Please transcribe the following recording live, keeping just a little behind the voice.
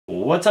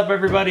What's up,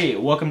 everybody?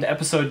 Welcome to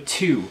episode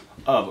 2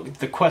 of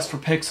the Quest for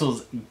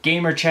Pixels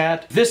Gamer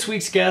Chat. This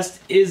week's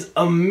guest is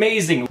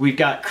amazing. We've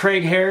got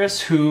Craig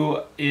Harris,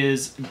 who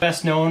is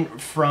best known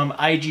from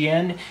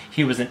IGN.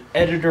 He was an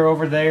editor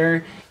over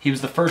there. He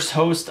was the first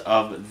host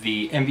of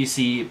the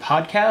MVC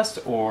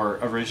podcast, or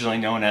originally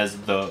known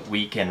as the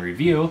Weekend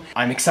Review.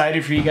 I'm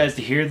excited for you guys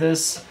to hear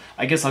this.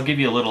 I guess I'll give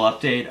you a little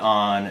update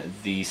on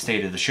the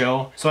state of the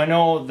show. So I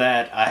know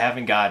that I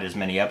haven't got as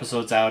many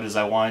episodes out as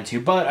I wanted to,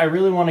 but I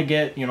really want to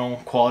get,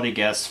 quality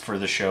guests for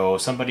the show,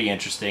 somebody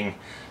interesting.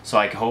 So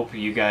I hope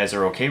you guys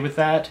are okay with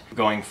that.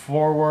 Going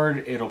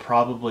forward, it'll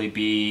probably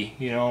be,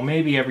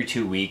 maybe every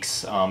 2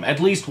 weeks,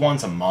 at least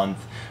once a month.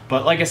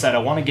 But like I said, I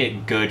want to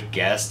get good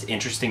guests,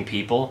 interesting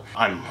people.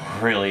 I'm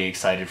really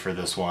excited for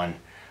this one.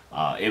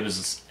 It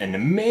was an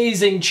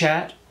amazing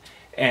chat,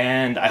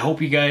 and I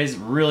hope you guys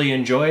really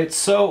enjoy it.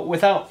 So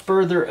without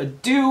further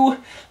ado,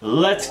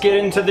 let's get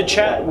into the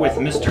chat with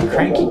Mr.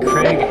 Cranky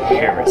Craig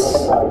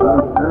Harris.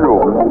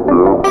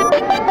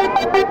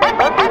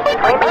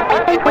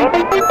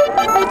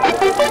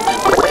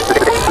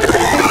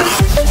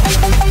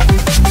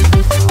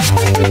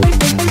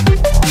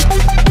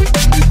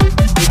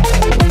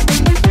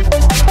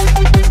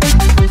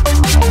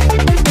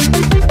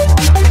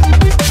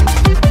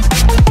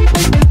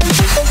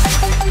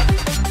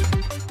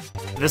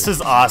 This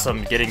is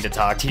awesome getting to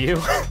talk to you,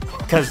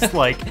 because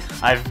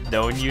I've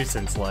known you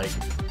since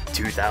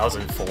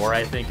 2004,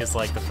 I think, is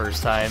the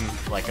first time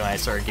when I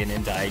started getting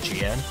into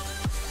IGN.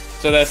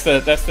 So that's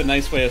the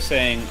nice way of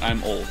saying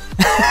I'm old.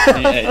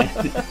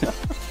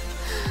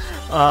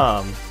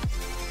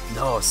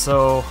 No,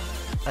 so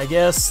I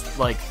guess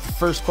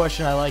first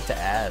question I like to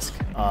ask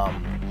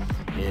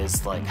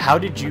is how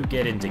did you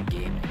get into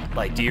gaming?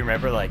 Do you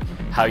remember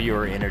how you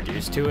were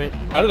introduced to it?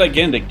 How did I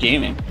get into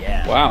gaming?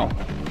 Yeah. Wow.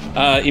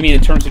 You mean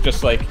in terms of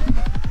just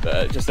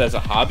just as a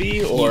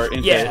hobby, or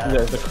into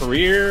the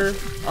career?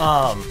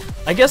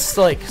 I guess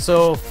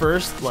so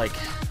first your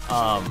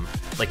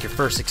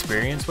first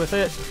experience with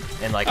it,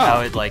 and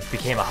how it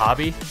became a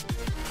hobby.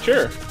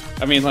 Sure.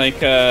 I mean I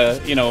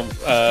don't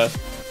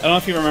know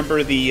if you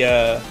remember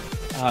the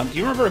do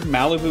you remember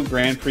Malibu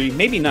Grand Prix?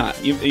 Maybe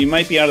not. You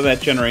might be out of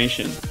that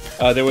generation.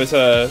 There was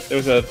a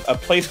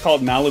place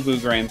called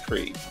Malibu Grand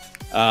Prix.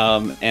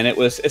 And it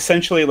was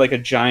essentially a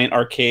giant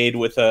arcade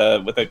with a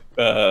what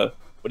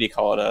do you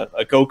call it,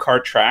 a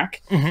go-kart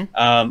track.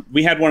 Mm-hmm.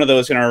 We had one of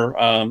those in our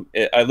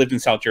I lived in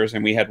South Jersey,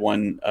 and we had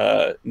one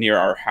near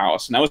our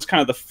house, and that was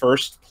kind of the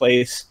first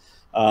place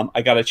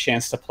I got a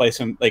chance to play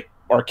some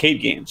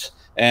arcade games,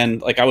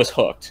 and I was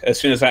hooked as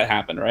soon as that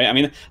happened, right? I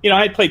mean,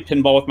 I had played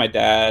pinball with my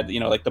dad,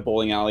 the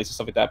bowling alleys and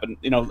stuff like that, but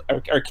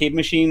arcade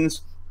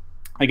machines,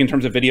 in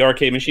terms of video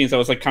arcade machines, that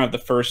was kind of the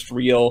first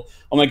real,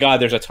 oh my god,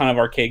 there's a ton of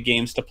arcade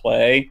games to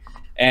play.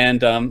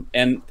 And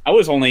I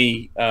was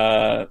only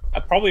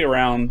probably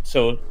around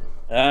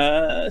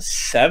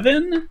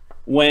 7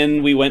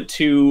 when we went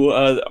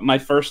to my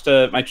first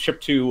my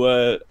trip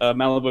to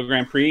Malibu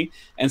Grand Prix,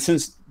 and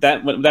since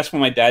that's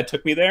when my dad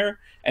took me there.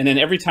 And then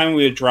every time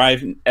we would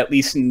drive at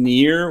least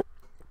near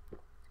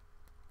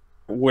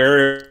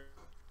where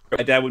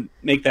my dad would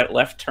make that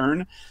left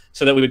turn,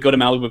 so that we would go to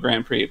Malibu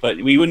Grand Prix, but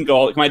we wouldn't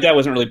go. My dad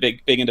wasn't really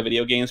big into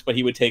video games, but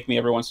he would take me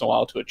every once in a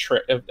while to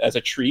as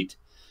a treat.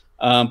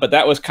 But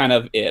that was kind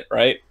of it,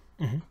 right?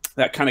 Mm-hmm.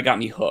 That kind of got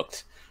me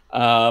hooked.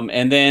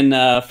 And then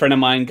a friend of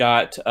mine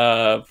got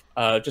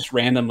just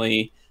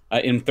randomly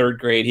in 3rd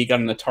grade, he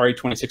got an Atari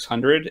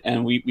 2600,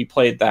 and we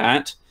played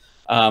that.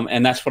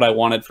 And that's what I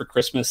wanted for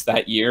Christmas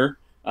that year.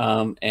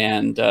 And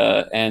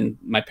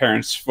my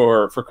parents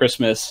for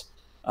Christmas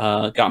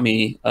got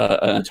me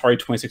an Atari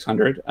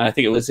 2600. I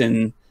think that was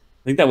in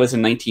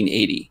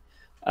 1980,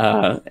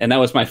 and that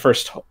was my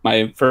first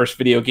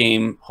video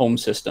game home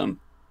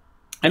system.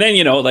 And then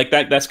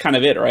that's kind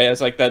of it, right? It's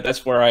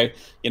that's where I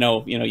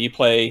you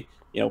play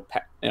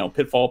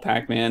Pitfall,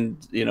 Pac-Man,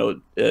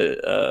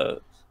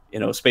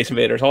 Space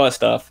Invaders, all that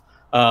stuff.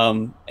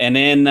 And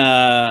then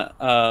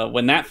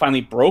when that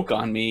finally broke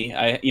on me,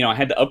 I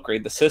had to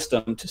upgrade the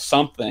system to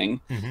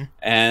something. Mm-hmm.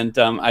 And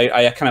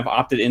I kind of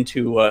opted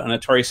into an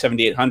Atari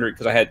 7800,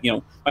 because I had,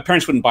 my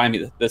parents wouldn't buy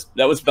me this.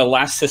 That was the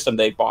last system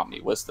they bought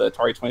me, was the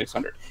Atari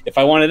 2600. If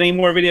I wanted any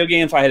more video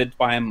games, I had to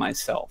buy them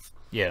myself.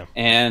 Yeah.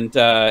 And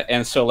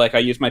so I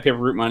used my paper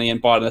route money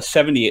and bought a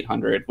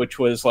 7800, which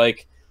was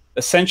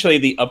essentially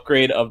the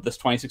upgrade of this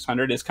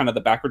 2600. Is kind of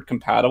the backward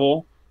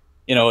compatible.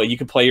 You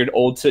could play your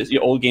old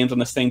games on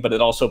this thing, but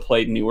it also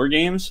played newer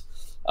games.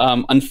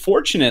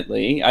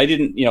 Unfortunately, I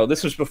didn't.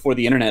 This was before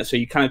the internet, so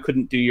you kind of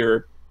couldn't do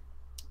your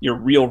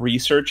real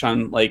research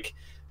on what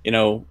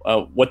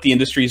the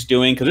industry is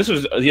doing, because this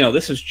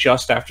was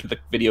just after the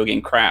video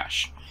game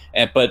crash.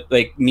 But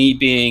me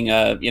being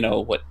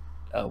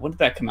when did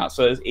that come out?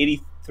 So it was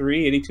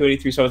 83, 82,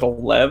 83. So I was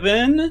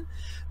 11.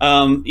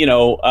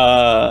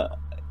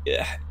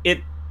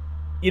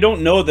 You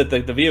don't know that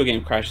the video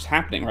game crash is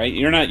happening, right?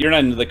 You're not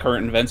into the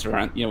current events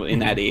around in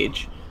that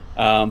age.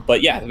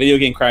 But yeah, the video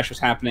game crash was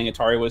happening.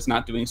 Atari was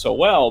not doing so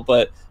well,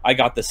 but I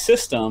got the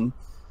system,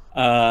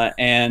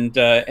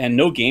 and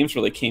no games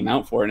really came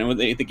out for it. And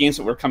the games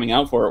that were coming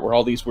out for it were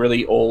all these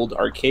really old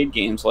arcade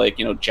games, like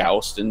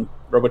Joust and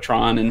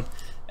Robotron,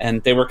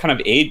 and they were kind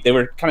of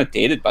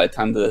dated by the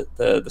time the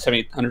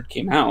 7800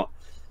 came out.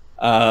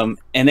 And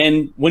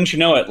then, wouldn't you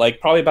know it, like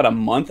probably about a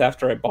month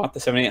after I bought the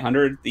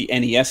 7800, the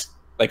NES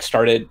like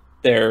started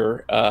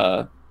their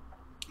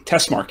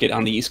test market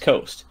on the East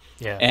Coast.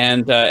 Yeah.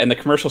 And the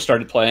commercial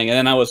started playing, and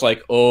then I was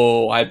like,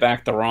 "Oh, I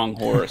backed the wrong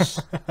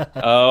horse."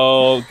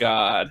 Oh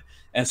God!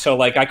 And so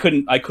like I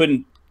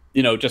couldn't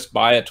just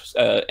buy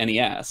a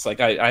NES. Like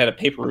I had a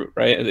paper route,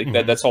 right? I think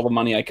that's all the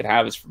money I could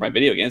have is for my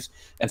video games,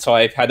 and so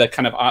I had to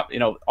kind of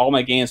all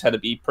my games had to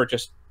be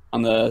purchased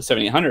on the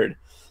 7800.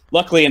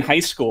 Luckily, in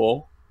high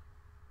school,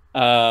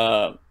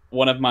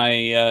 one of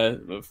my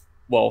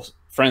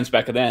friends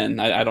back then,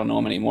 I don't know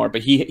him anymore,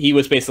 but he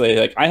was basically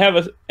like, I have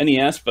a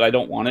NES, but I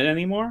don't want it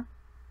anymore,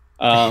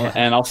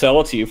 and I'll sell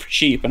it to you for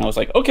cheap. And I was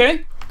like,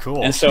 okay,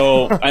 cool. And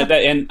so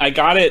I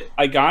got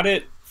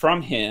it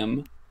from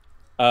him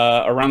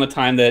around the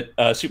time that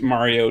Super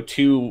Mario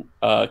 2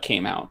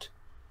 came out,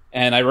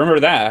 and I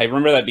remember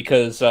that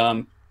because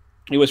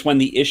it was when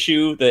the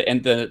issue the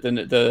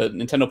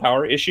Nintendo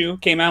Power issue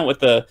came out with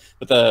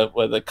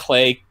the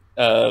clay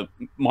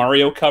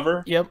Mario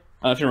cover. Yep.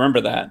 If you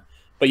remember that.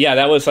 But yeah,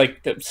 that was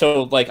like,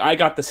 so like I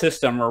got the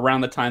system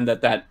around the time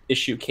that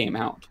issue came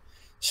out.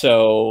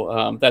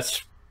 So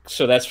that's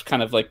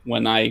kind of like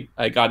when I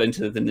got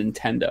into the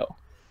Nintendo.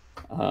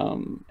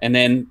 And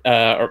then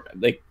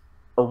like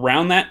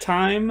around that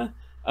time,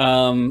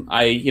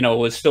 I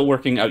was still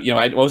working out.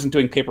 I wasn't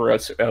doing paper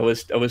routes. I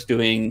was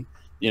doing,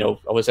 I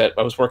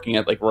was working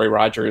at like Roy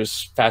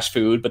Rogers fast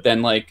food. But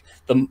then like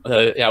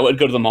I would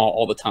go to the mall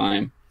all the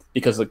time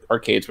because the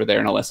arcades were there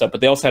and all that stuff. But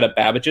they also had a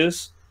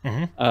Babbage's.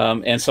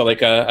 And so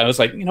like I was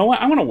like, you know what,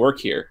 I want to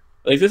work here.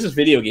 Like this is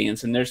video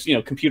games, and there's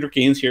computer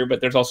games here, but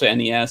there's also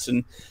NES,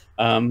 and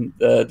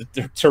the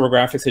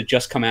TurboGrafx had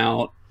just come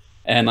out,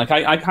 and like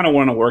I kind of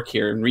want to work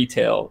here in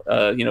retail,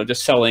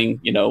 just selling.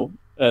 I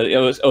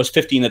was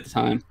 15 at the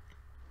time,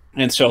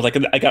 and so like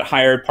I got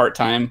hired part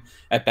time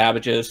at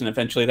Babbage's, and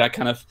eventually that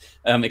kind of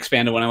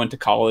expanded when I went to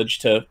college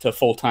to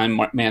full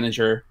time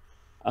manager.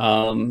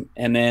 And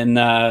then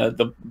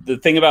the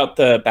thing about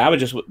the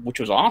Babbage's, which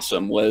was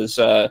awesome, was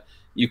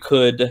you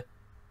could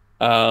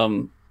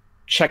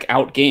check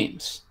out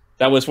games.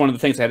 That was one of the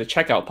things. They had a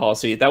checkout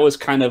policy. That was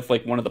kind of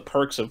like one of the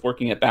perks of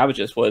working at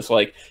Babbage's, was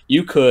like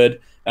you could,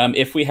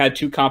 if we had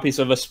 2 copies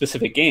of a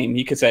specific game,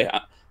 you could say,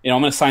 I'm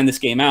going to sign this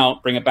game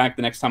out, bring it back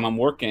the next time I'm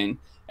working.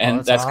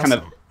 And that's awesome. Kind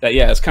of that.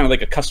 Yeah, it's kind of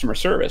like a customer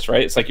service,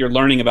 right? It's like you're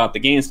learning about the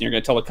games, and you're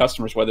going to tell the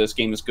customers whether this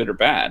game is good or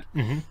bad.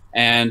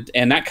 And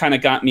that kind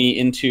of got me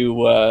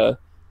into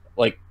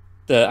like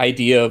the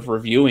idea of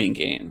reviewing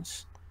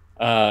games.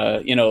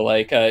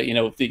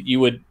 You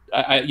would,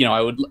 I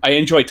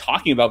enjoy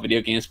talking about video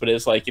games, but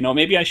it's like,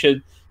 maybe I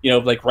should,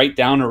 like write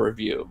down a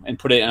review and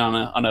put it on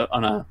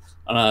a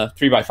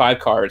 3x5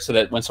 card, so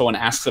that when someone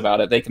asks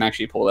about it, they can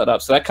actually pull that up.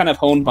 So that kind of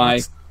honed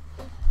my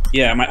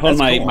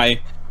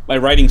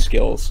writing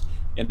skills,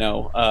 and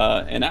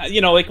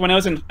like when I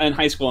was in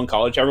high school and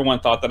college, everyone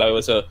thought that I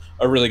was a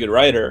really good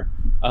writer.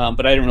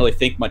 But I didn't really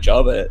think much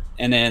of it.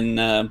 And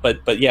then,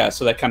 but yeah,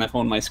 so that kind of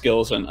honed my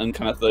skills and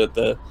kind of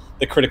the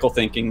critical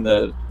thinking,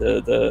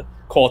 the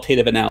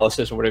qualitative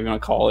analysis, or whatever you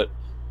want to call it.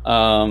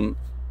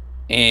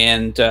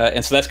 And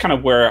so that's kind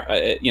of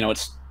where,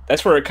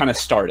 that's where it kind of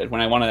started, when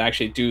I wanted to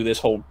actually do this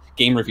whole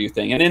game review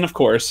thing. And then of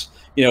course,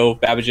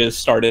 Babbage's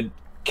started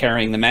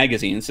carrying the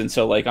magazines. And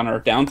so like on our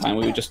downtime,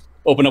 we would just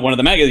open up one of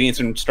the magazines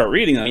and start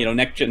reading them.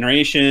 Next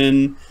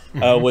Generation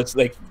was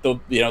like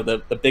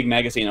the big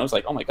magazine. I was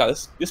like, oh my god,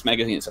 this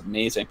magazine is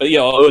amazing. But it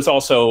was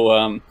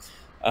also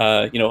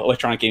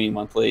Electronic Gaming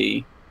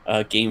Monthly,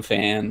 Game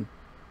Fan.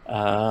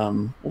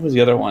 What was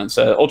the other ones?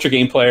 Ultra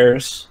Game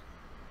Players.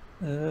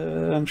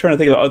 I'm trying to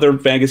think of other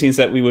magazines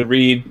that we would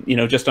read,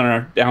 just on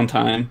our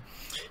downtime.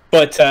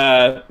 But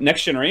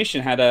Next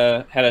Generation had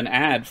an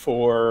ad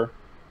for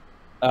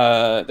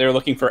they were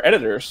looking for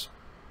editors.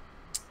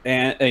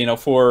 And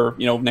for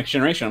Next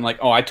Generation, I'm like,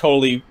 oh, I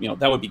totally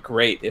that would be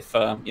great if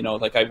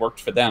like I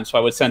worked for them.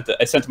 So I sent them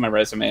my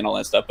resume and all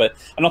that stuff, but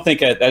I don't think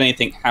that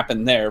anything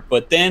happened there.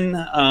 But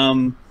then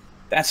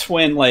that's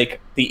when like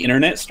the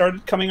internet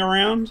started coming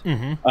around,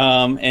 and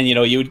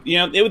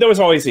there was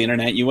always the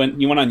internet. You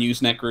went on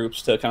Usenet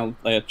groups to kind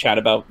of chat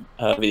about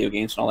video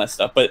games and all that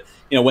stuff. But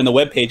when the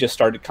web pages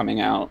started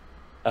coming out,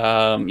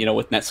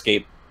 with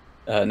Netscape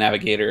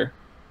Navigator,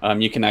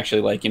 you can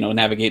actually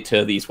navigate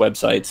to these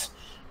websites.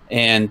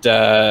 And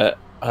so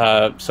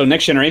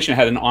Next Generation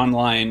had an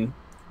online,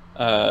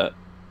 their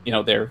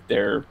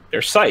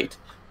site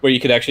where you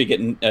could actually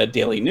get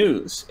daily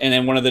news. And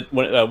then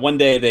one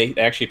day they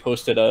actually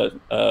posted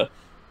a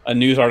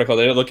news article.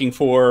 They're looking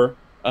for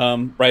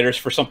writers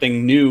for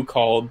something new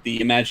called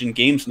the Imagine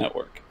Games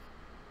Network.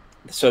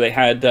 So they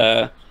had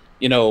they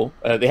had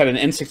an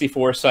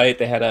N64 site,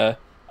 they had a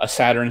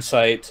Saturn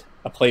site,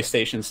 a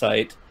PlayStation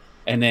site.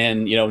 And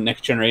then,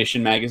 Next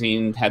Generation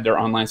magazine had their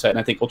online site, and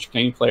I think Ultra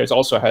Game Players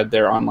also had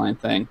their online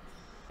thing.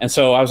 And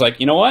so I was like,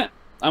 you know what?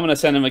 I'm gonna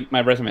send him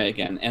my resume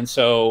again. And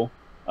so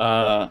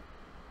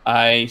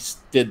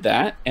did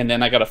that, and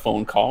then I got a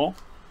phone call,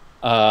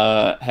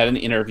 had an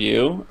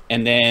interview,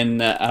 and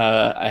then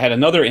I had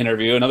another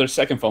interview, another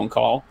second phone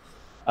call,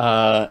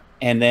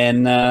 and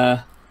then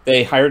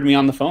they hired me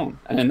on the phone.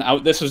 And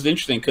this was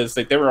interesting because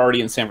like, they were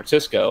already in San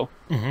Francisco,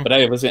 but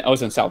I was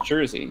in South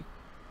Jersey,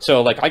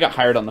 so like I got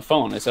hired on the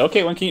phone. I said,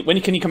 okay, when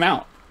can you come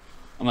out?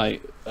 I'm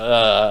like,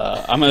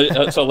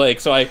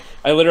 so I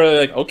literally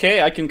like,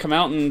 okay, I can come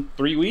out in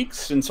 3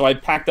 weeks. And so I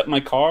packed up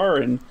my car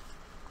and,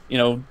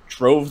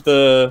 drove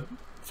the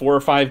 4 or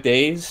 5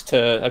 days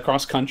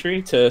across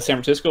country to San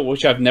Francisco,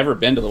 which I've never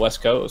been to the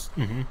West Coast.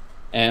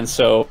 And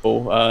so,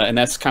 and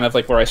that's kind of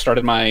like where I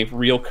started my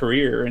real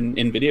career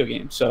in video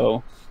games.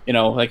 So,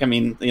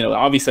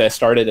 obviously I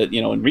started at,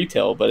 in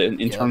retail, but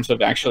in terms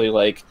of actually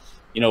like,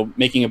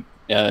 making a,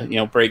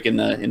 break in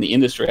the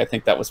industry, I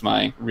think that was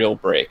my real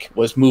break,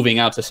 was moving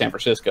out to San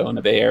Francisco in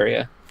the Bay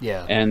Area,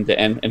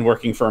 and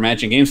working for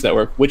Imagine Games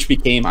Network, which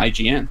became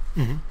IGN.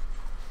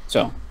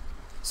 So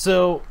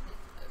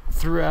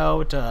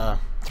throughout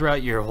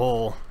your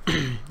whole,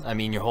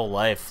 your whole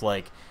life,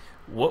 like,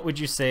 what would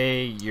you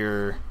say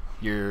your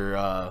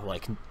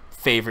like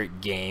favorite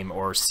game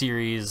or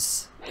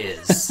series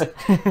is?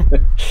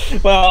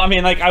 Well,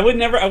 I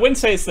wouldn't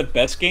say it's the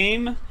best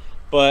game,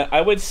 but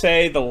I would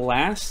say the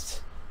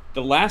last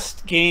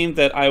game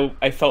that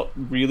I felt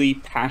really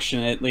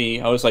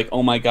passionately, I was like,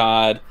 oh my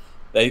god,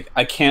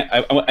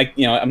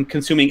 I'm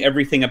consuming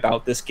everything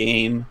about this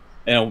game,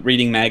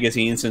 reading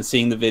magazines and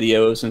seeing the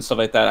videos and stuff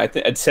like that.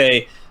 I'd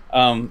say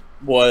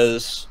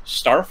was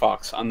Star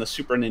Fox on the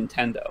Super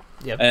Nintendo.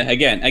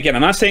 Again,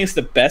 I'm not saying it's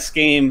the best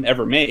game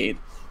ever made,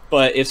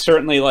 but it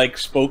certainly like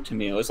spoke to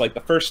me. It was like the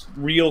first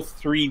real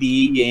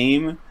 3D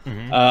game.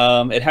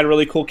 It had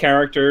really cool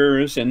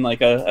characters and like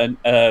but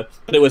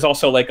it was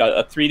also like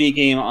a 3D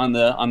game on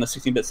the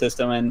 16-bit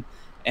system,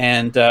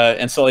 and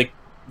so like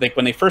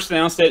when they first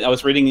announced it, I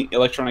was reading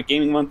Electronic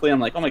Gaming Monthly. I'm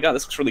like, oh my god,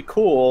 this looks really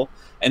cool.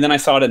 And then I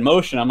saw it in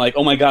motion. I'm like,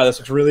 oh my god, this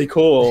looks really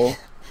cool.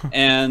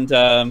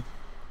 And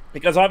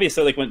because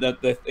obviously, like when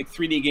the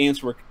 3D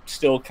games were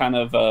still kind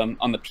of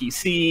on the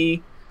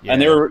PC. And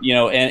they were,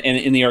 and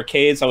in the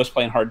arcades, I was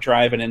playing Hard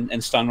Drive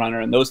and Stun Runner,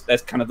 and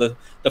that's kind of the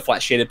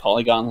flat shaded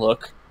polygon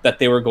look that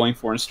they were going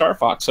for in Star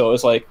Fox. So it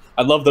was like,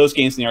 I love those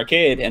games in the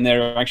arcade, and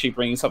they're actually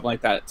bringing something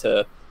like that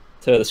to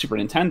the Super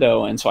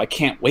Nintendo, and so I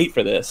can't wait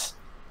for this.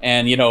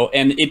 And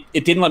and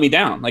it didn't let me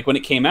down. Like when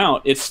it came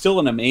out, it's still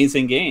an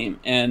amazing game,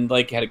 and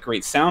like it had a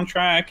great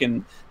soundtrack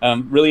and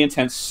really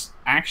intense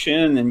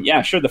action. And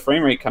yeah, sure, the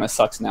frame rate kind of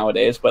sucks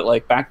nowadays, but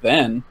like back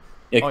then,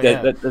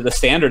 the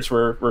standards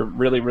were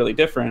really, really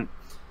different.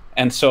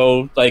 And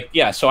so,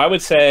 so I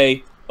would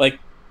say, like,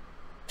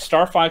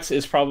 Star Fox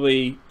is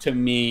probably, to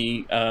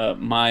me,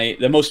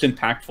 the most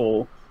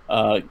impactful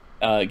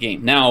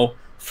game. Now,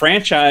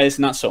 franchise,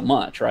 not so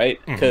much, right?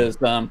 Because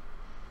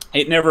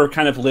it never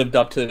kind of lived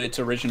up to its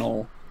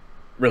original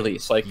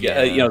release. Like, so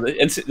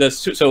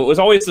it was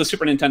always the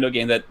Super Nintendo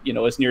game that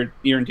is near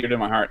and dear to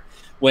my heart.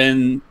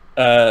 When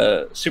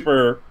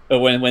Star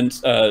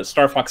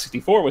Fox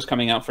 64 was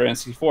coming out for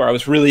N64, I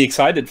was really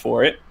excited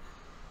for it.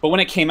 But when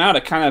it came out,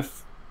 it kind of,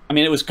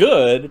 it was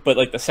good, but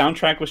like the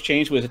soundtrack was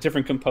changed with a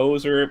different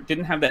composer. It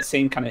didn't have that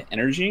same kind of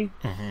energy.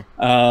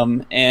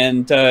 Other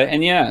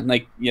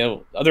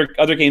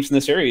games in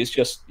the series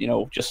just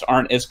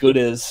aren't as good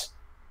as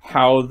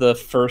how the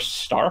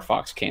first Star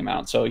Fox came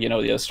out. So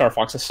the Star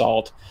Fox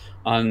Assault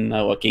on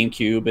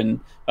GameCube, and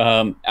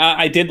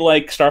I did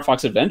like Star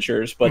Fox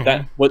Adventures, but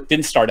that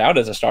didn't start out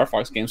as a Star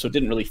Fox game, so it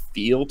didn't really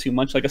feel too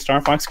much like a Star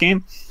Fox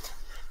game.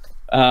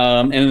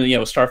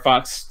 And Star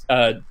Fox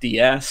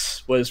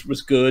DS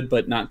was good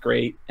but not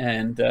great,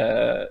 and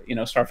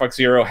Star Fox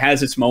Zero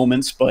has its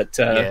moments, but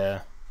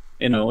it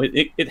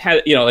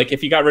had, like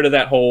if you got rid of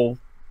that whole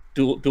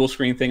dual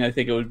screen thing, I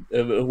think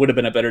it would have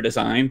been a better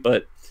design,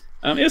 but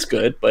it was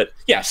good. But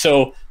yeah,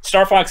 so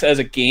Star Fox as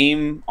a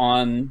game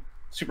on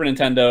Super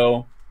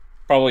Nintendo,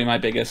 probably my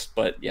biggest,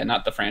 but yeah,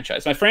 not the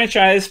franchise. My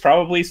franchise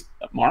probably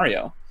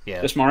Mario.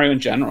 Just Mario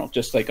in general,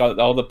 just like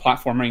all the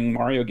platforming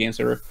Mario games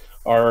are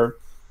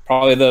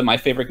probably my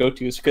favorite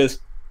go-tos, because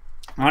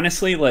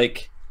honestly,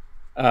 like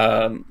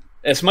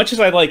as much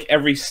as I like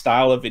every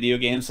style of video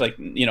games, like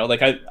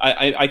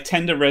I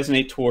tend to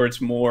resonate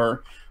towards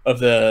more of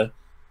the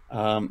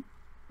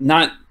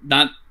not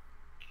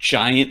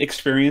giant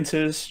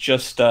experiences,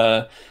 just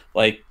Mario's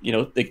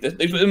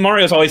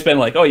always been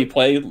like, oh, you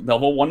play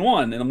level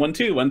 1-1 and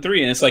 1-2,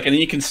 1-3, and it's like, and then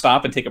you can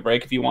stop and take a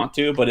break if you want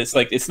to, but it's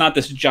like, it's not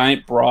this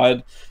giant,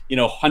 broad,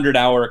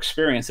 100-hour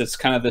experience. It's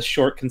kind of this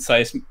short,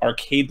 concise,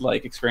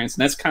 arcade-like experience,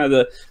 and that's kind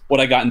of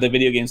what I got into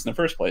video games in the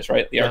first place,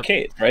 right? The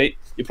arcade, right?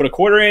 You put a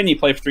quarter in, you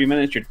play for 3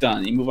 minutes, you're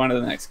done. You move on to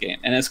the next game,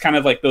 and it's kind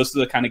of like, those are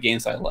the kind of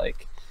games I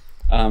like.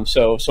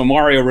 So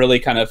Mario really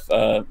kind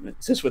of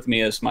sits with me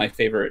as my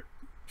favorite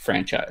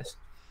franchise.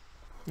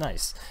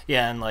 Nice.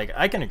 Yeah, and like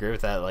I can agree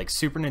with that. Like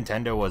Super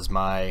Nintendo was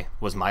my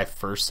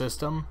first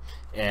system,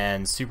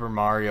 and Super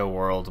Mario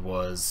World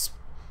was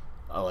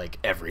like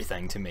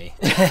everything to me.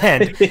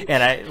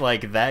 and I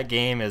like that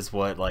game is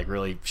what like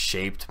really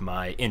shaped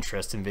my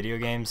interest in video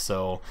games.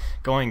 So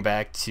going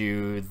back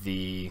to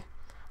the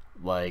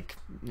like,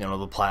 you know,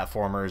 the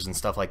platformers and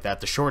stuff like that,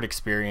 the short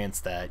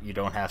experience that you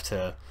don't have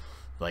to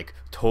like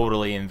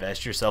totally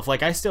invest yourself.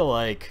 Like I still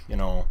like, you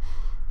know,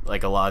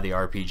 like a lot of the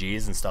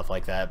RPGs and stuff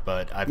like that,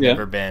 but I've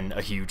never been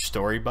a huge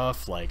story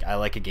buff. Like I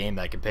like a game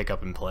that I can pick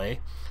up and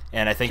play,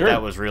 and I think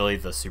that was really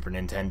the Super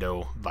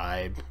Nintendo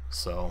vibe.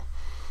 So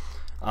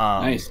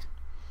nice,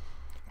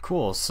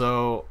 cool.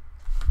 So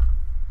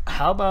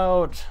how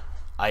about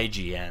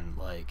IGN?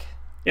 Like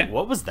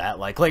what was that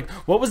like? Like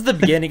what was the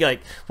beginning? Like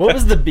what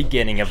was the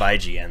beginning of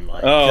IGN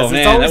like? Oh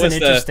man, it's always an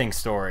interesting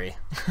story.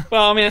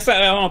 Well, I mean, it's not,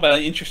 I don't know about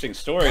an interesting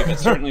story, but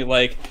certainly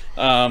like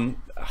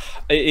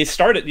it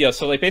started, you know,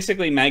 so like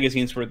basically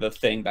magazines were the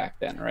thing back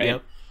then, right?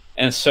 Yep.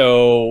 And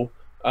so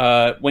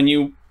when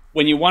you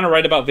want to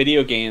write about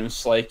video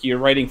games, like you're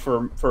writing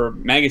for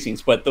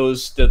magazines, but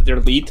their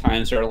lead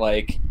times are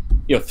like,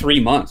 you know, 3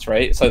 months,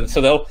 right? So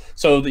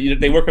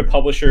they work with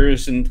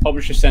publishers, and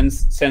publishers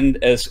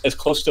send as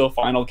close to a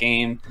final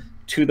game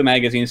to the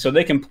magazine so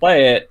they can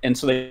play it, and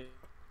so they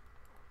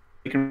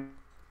can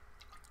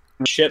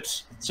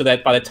ships so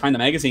that by the time the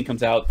magazine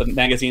comes out, the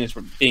magazine is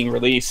being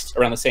released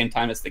around the same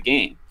time as the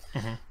game.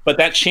 But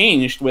that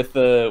changed with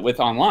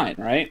online,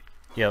 right?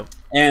 Yep.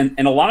 And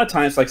a lot of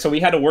times, like, so we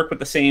had to work with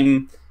the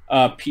same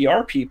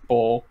PR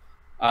people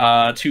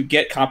to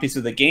get copies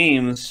of the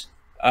games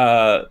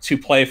to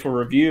play for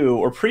review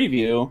or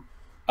preview,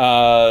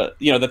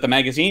 you know, that the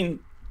magazine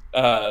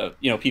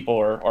you know, people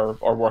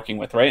are working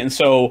with, right? And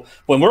so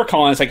when we're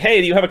calling, it's like, hey,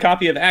 do you have a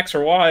copy of X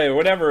or Y or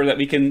whatever that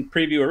we can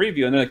preview or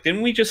review? And they're like,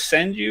 didn't we just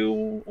send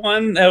you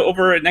one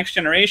over at Next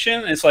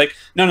Generation? And it's like,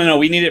 no,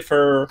 we need it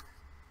for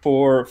the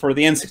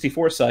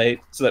N64 site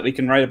so that we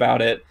can write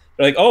about it.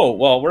 They're like, oh,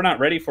 well, we're not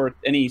ready for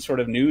any sort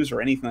of news or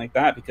anything like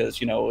that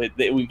because, you know,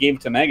 we gave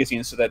it to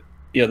magazines so that,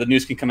 you know, the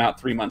news can come out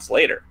 3 months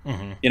later.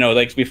 You know,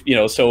 like, you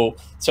know, so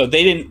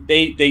they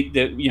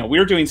you know, we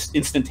were doing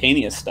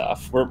instantaneous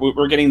stuff.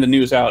 We're getting the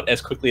news out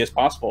as quickly as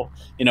possible,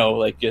 you know,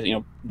 like, you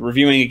know,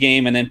 reviewing a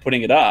game and then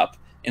putting it up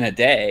in a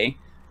day.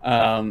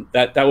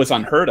 That was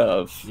unheard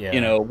of,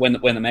 you know, when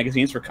the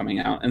magazines were coming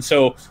out. And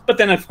so, but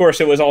then of course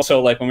it was also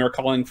like when we were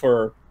calling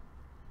for,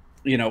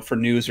 you know, for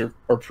news or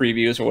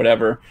previews or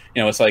whatever,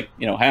 you know, it's like,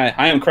 you know, hi,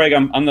 I'm Craig.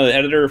 I'm the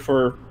editor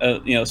for,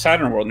 you know,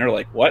 Saturn World. And they're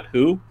like, what,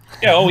 who?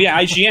 Yeah. Oh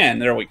yeah. IGN.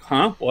 They're like,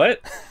 huh,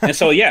 what? And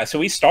so, so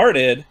we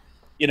started,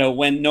 you know,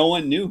 when no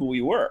one knew who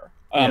we were.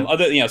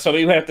 Other, you know, so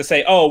we would have to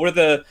say, oh, we're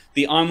the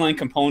online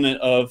component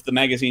of the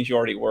magazines you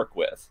already work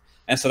with.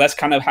 And so that's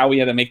kind of how we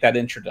had to make that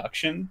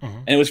introduction.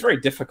 And it was very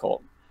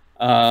difficult.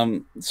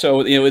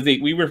 So, you know,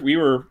 we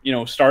were, you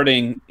know,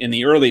 starting in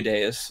the early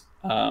days,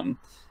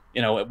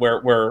 you know,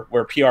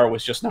 where PR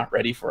was just not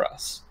ready for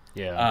us.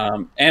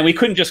 And we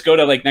couldn't just go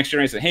to like Next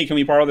Generation and say, hey, can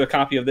we borrow the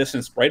copy of this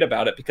and write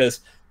about it?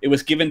 Because it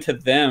was given to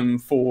them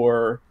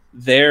for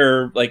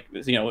their, like,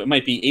 you know, it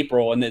might be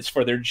April and it's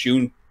for their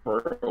June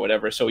or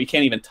whatever. So we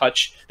can't even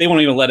touch, they won't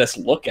even let us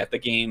look at the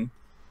game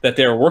that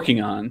they're working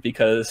on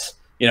because,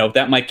 you know,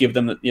 that might give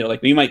them, you know,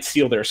 like we might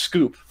steal their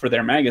scoop for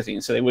their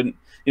magazine. So they wouldn't,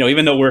 you know,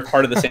 even though we're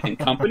part of the same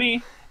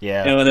company, you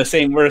know, we're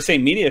the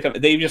same media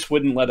company, they just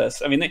wouldn't let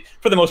us. I mean,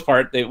 for the most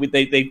part,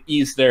 they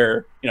ease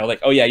their, you know, like,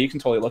 oh yeah, you can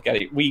totally look at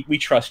it. We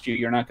trust you.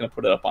 You're not going to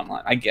put it up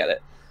online. I get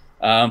it.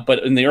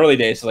 But in the early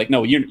days, it's like,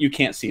 no, you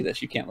can't see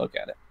this. You can't look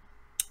at it.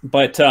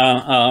 But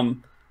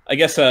I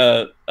guess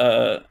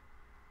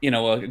you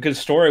know, a good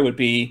story would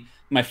be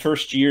my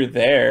first year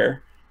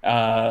there.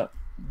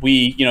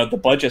 You know, the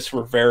budgets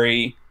were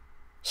very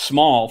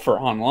small for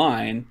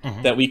online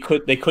that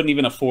they couldn't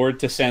even afford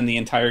to send the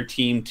entire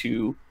team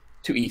to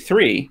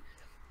E3.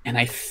 And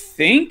I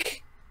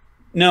think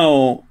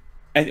well,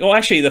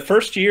 actually the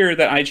first year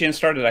that IGN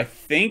started, I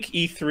think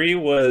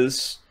E3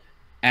 was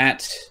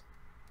at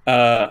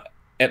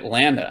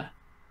Atlanta.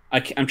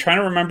 I'm trying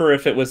to remember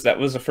if that was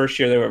the first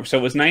year they were. So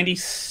it was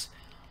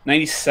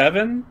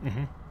 97.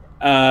 And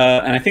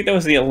I think that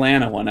was the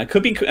Atlanta one. I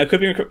could be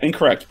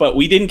incorrect, but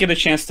we didn't get a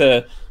chance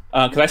to,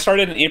 because I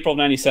started in April of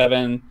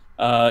 97.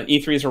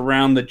 E3 is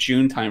around the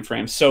June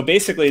timeframe. So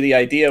basically the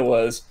idea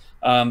was,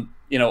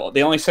 you know,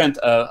 they only sent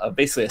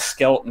basically a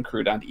skeleton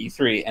crew down to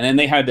E3, and then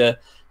they had to,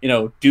 you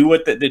know, do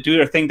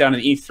their thing down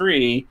at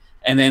E3,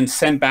 and then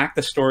send back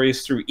the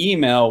stories through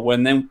email.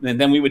 And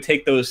then we would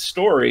take those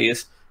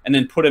stories and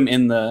then put them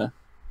in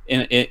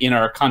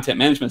our content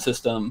management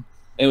system.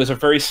 It was a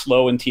very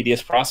slow and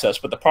tedious process,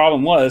 but the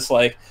problem was,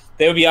 like,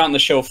 they would be out on the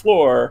show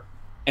floor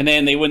and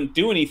then they wouldn't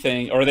do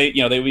anything, or they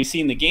would be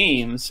seeing the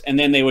games, and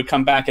then they would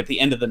come back at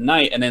the end of the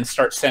night and then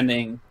start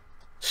sending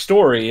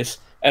stories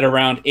at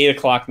around 8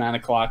 o'clock, 9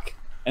 o'clock.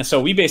 And so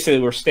we basically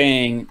were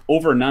staying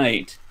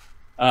overnight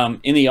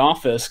in the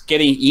office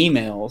getting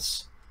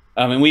emails,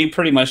 and we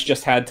pretty much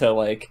just had to,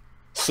 like,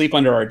 sleep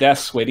under our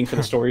desks waiting for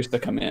the stories to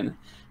come in.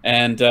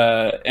 And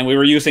we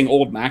were using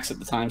old Macs at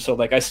the time, so,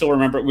 like, I still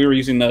remember we were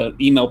using the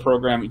email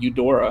program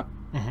Eudora,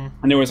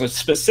 And there was a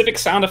specific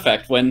sound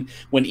effect when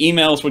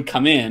emails would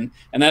come in,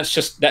 and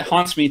that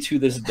haunts me to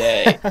this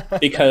day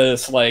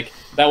because like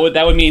that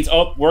would mean,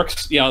 oh,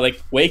 works,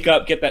 like wake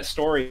up, get that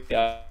story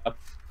up,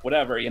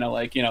 whatever,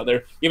 like,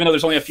 there, even though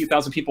there's only a few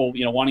thousand people,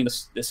 wanting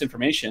this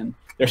information,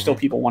 there's still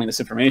people wanting this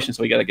information,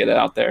 so we got to get it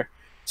out there.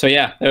 So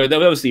yeah, that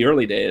was the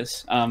early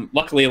days.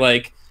 Luckily,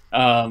 like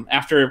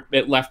after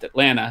it left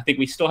Atlanta, I think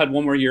we still had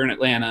one more year in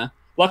Atlanta.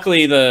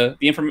 Luckily, the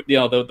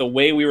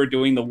way we were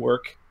doing the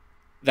work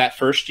that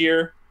first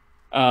year,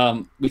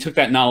 we took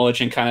that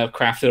knowledge and kind of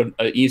crafted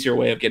an easier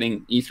way of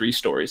getting E3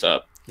 stories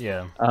up.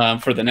 Yeah.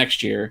 For the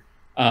next year.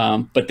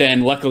 But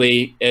then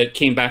luckily it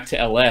came back to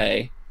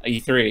LA,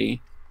 E3.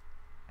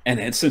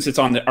 And since it's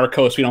on our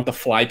coast, we don't have to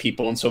fly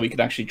people. And so we could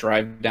actually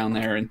drive down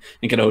there and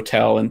get a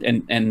hotel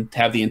and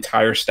have the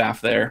entire staff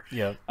there.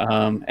 Yeah.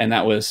 And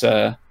that was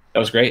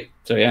great.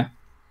 So yeah.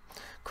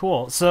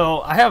 Cool.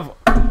 So I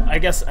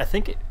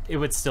think it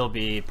would still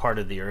be part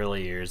of the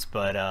early years,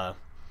 but,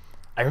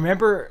 I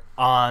remember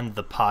on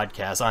the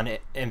podcast on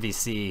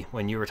MVC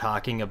when you were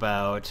talking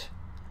about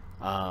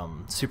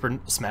Super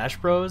Smash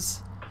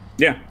Bros.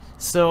 Yeah.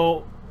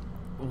 So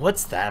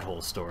what's that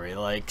whole story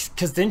like?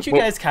 Because didn't you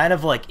guys kind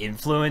of like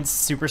influence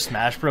Super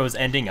Smash Bros.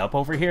 Ending up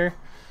over here?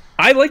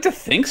 I like to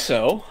think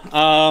so.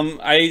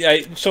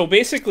 So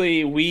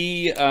basically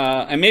we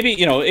and maybe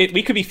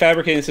we could be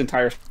fabricating this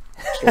entire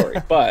story,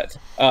 but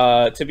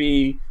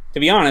to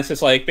be honest,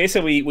 it's like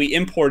basically we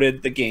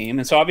imported the game,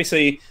 and so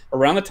obviously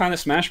around the time that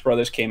Smash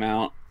Brothers came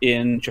out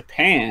in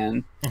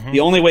Japan,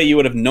 the only way you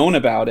would have known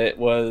about it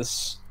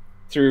was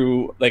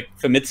through like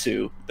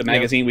Famitsu, the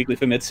magazine, Weekly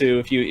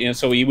Famitsu. If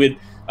so we would,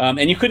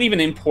 and you couldn't even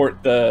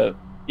import the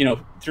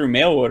through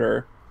mail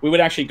order. We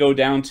would actually go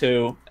down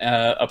to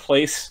a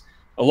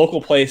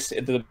local place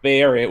in the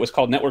Bay Area. It was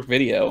called Network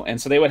Video,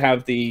 and so they would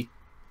have the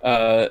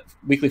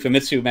Weekly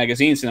Famitsu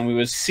magazines, and then we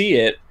would see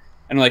it.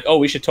 And we're like, oh,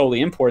 we should totally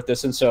import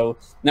this. And so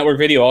Network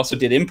Video also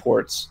did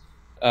imports.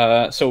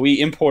 So we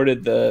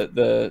imported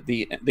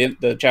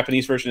the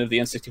Japanese version of the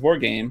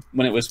N64 game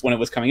when it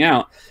was coming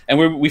out,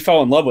 and we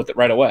fell in love with it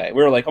right away.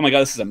 We were like, oh my god,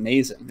 this is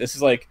amazing. This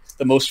is like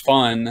the most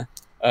fun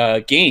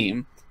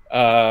game.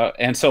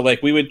 And so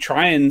like we would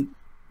try and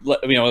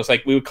it's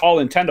like we would call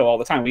Nintendo all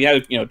the time. We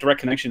had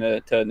direct connection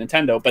to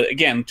Nintendo, but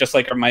again, just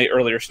like my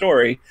earlier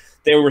story,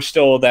 they were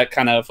still that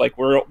kind of like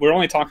we're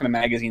only talking to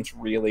magazines,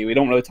 really. We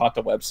don't really talk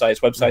to websites.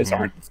 Websites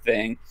aren't the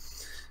thing.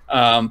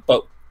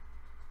 But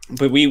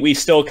we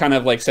still kind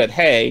of like said,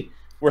 hey,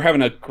 we're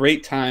having a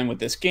great time with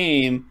this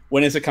game.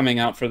 When is it coming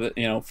out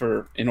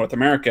for in North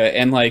America?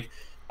 And like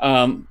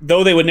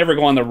though they would never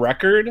go on the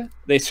record,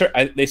 they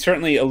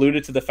certainly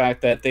alluded to the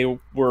fact that they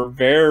were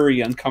very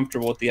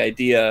uncomfortable with the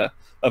idea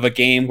of a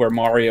game where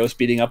Mario's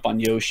beating up on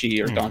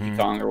Yoshi or Donkey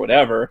Kong or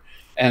whatever.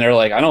 And they're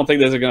like, I don't think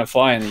this is going to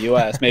fly in the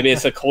U.S. Maybe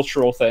it's a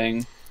cultural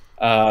thing.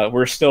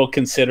 We're still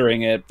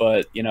considering it,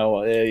 but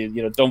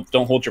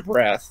don't hold your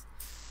breath.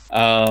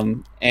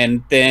 And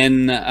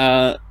then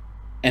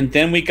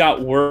we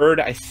got word,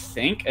 I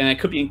think, and I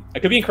could be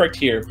incorrect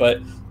here, but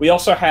we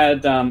also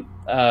had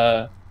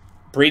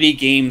Brady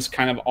Games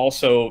kind of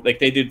also like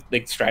they did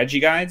like strategy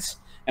guides,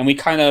 and we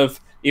kind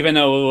of, even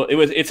though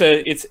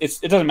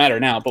it doesn't matter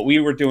now, but we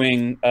were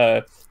doing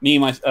Perry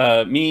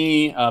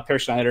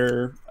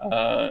Schneider,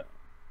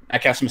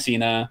 Cass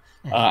Messina,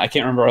 I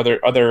can't remember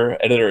other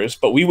editors,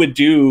 but we would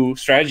do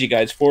strategy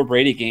guides for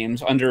Brady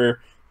Games under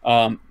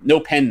no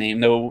pen name,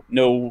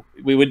 no,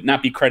 we would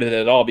not be credited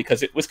at all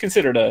because it was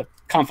considered a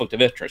conflict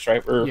of interest,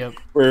 right?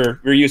 We're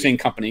using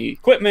company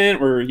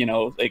equipment, we're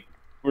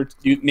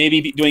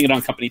maybe doing it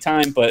on company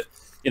time, but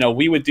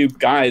we would do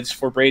guides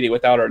for Brady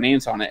without our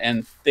names on it,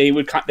 and they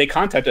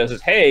contacted us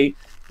as, hey,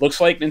 looks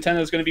like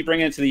Nintendo's going to be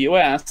bringing it to the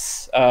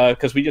U.S.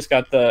 Because we just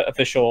got the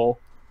official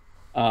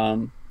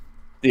what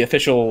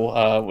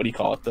do you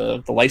call it,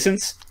 the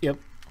license. Yep.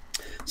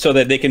 So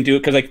that they can do it,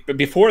 because like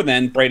before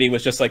then, Brady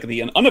was just like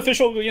the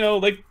unofficial,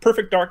 like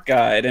Perfect Dark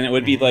guide, and it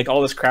would be like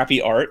all this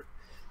crappy art,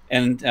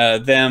 and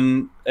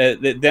them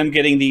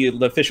getting the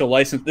official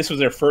license. This was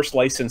their first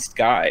licensed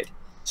guide,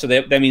 so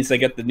that means they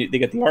get the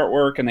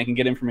artwork and they can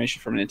get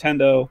information from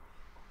Nintendo,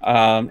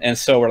 and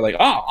so we're like,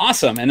 oh,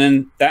 awesome. And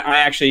then that I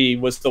actually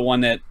was the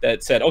one that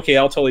said, okay,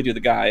 I'll totally do the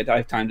guide. I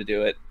have time to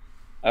do it,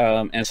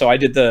 and so I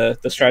did the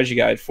strategy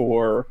guide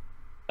for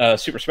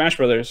Super Smash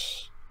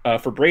Brothers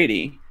for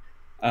Brady.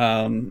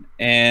 And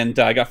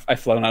I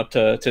flown up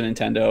to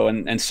Nintendo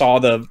and saw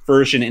the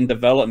version in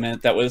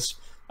development that was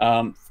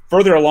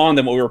further along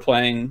than what we were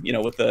playing,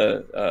 with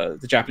the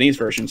Japanese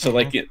version. So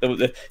like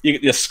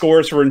the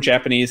scores were in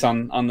Japanese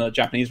on the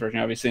Japanese version,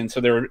 obviously, and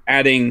so they were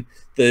adding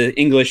the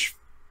English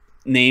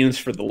names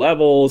for the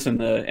levels and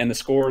the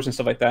scores and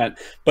stuff like that.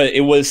 But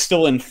it was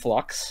still in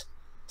flux.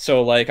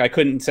 So like I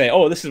couldn't say,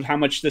 oh, this is how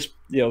much this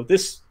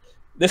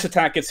this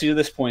attack gets you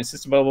this points,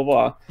 this blah blah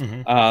blah.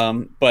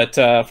 But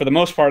for the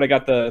most part, I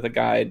got the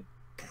guide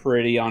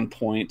pretty on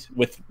point,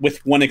 with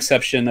one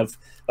exception of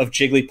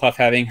Jigglypuff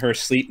having her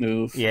sleep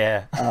move.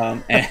 Yeah.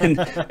 And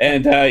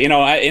you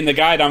know, in the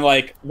guide, I'm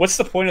like, what's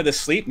the point of the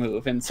sleep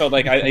move? And so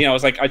like I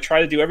was like, I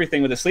try to do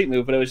everything with the sleep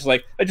move, but it was just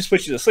like, I just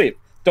put you to sleep.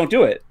 Don't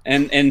do it.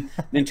 And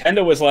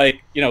Nintendo was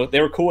like, you know,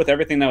 they were cool with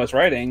everything that I was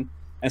writing,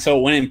 and so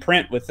it went in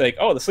print with like,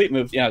 oh, the sleep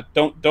move, yeah,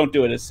 don't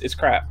do it. It's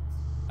crap.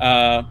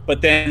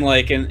 But then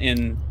like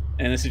and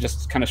this is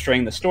just kind of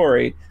straying the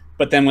story.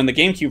 But then when the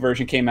GameCube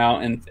version came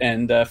out,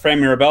 and Fran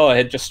Mirabella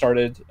had just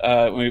started,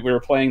 when we were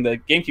playing the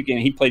GameCube game,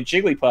 he played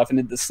Jigglypuff and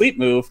did the sleep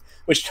move,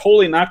 which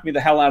totally knocked me the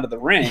hell out of the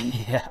ring.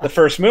 Yeah. The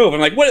first move. I'm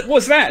like, what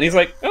was that? And he's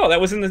like, oh,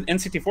 that was in the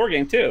N64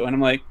 game too. And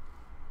I'm like,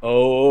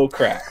 oh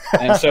crap.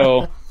 And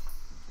so,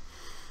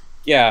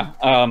 yeah.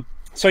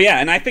 So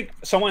yeah, and I think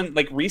someone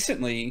like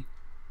recently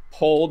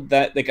pulled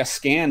that, like a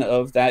scan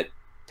of that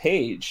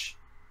page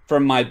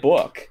from my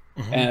book.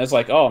 Mm-hmm. And it's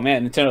like, oh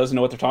man, Nintendo doesn't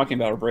know what they're talking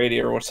about, or Brady,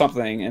 or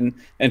something,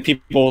 and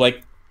people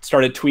like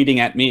started tweeting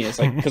at me. It's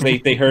like, because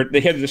they heard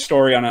the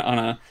story on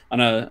a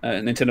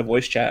Nintendo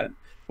voice chat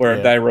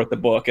where I wrote the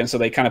book, and so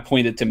they kind of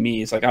pointed to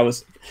me. It's like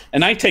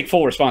and I take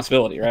full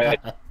responsibility, right?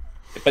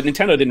 But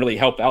Nintendo didn't really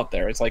help out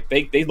there. It's like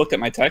they looked at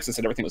my text and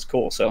said everything was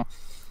cool. So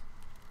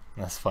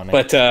that's funny.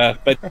 But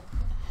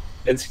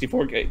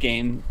N64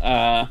 game,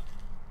 I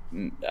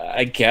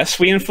guess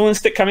we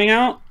influenced it coming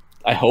out.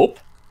 I hope.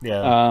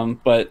 Yeah.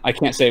 But I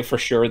can't say for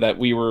sure that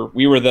we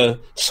were the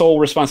sole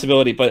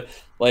responsibility. But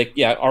like,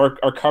 yeah,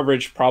 our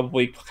coverage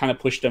probably kind of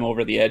pushed them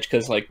over the edge,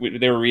 because like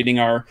they were reading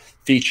our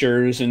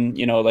features, and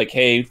you know, like,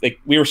 hey, like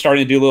we were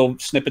starting to do little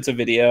snippets of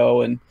video,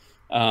 and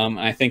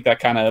I think that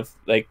kind of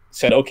like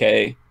said,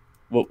 okay,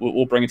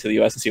 we'll bring it to the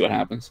US and see what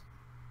happens.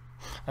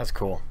 That's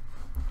cool.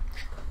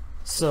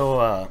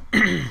 So,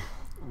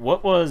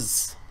 what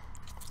was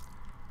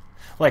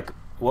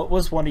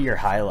one of your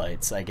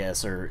highlights, I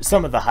guess, or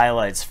some of the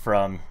highlights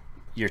from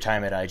your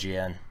time at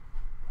IGN?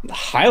 The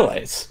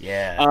highlights?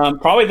 Yeah.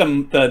 Probably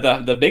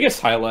the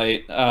biggest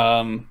highlight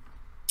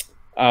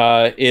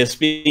is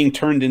being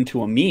turned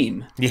into a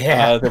meme.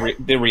 Yeah.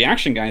 The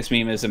Reaction Guys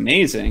meme is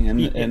amazing,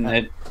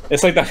 and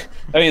it's like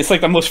it's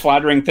like the most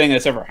flattering thing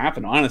that's ever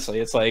happened, honestly.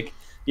 It's like,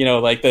 you know,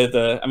 like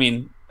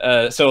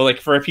so like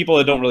for people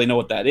that don't really know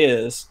what that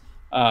is,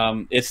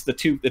 it's the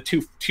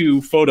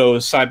two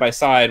photos side by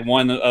side,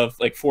 one of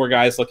like 4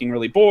 guys looking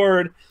really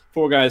bored,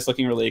 4 guys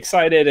looking really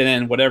excited, and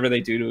then whatever they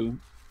do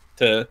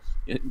to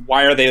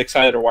why are they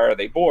excited or why are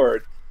they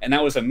bored. And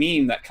that was a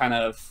meme that kind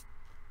of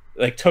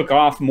like took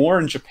off more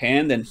in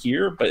Japan than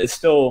here, but it's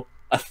still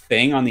a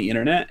thing on the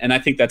internet, and I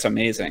think that's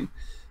amazing.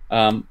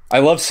 I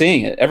love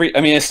seeing it.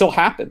 It still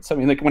happens. I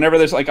mean, like whenever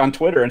there's like on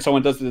Twitter and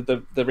someone does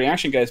the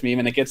Reaction Guys meme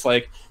and it gets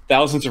like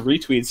thousands of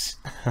retweets,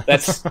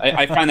 that's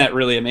I find that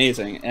really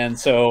amazing. And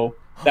so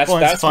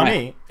that's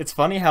funny. It's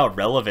funny how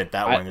relevant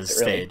that one has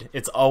stayed.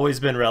 It's always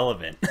been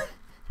relevant.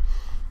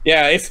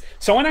 Yeah, it's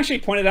someone actually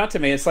pointed out to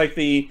me. It's like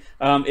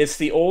it's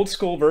the old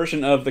school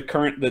version of the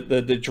current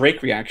the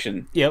Drake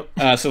reaction. Yep.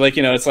 So like,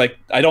 you know, it's like,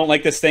 I don't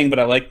like this thing, but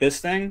I like this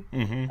thing.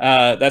 Mm-hmm.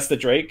 That's the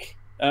Drake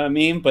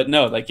meme. But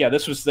no, like, yeah,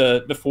 this was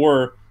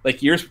before, like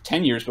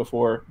 10 years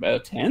before.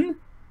 10?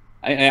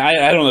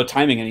 I don't know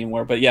timing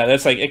anymore, but yeah,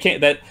 that's like,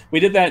 we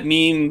did that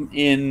meme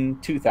in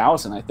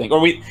 2000, I think,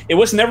 or it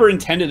was never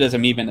intended as a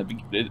meme in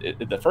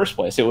the first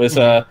place. It was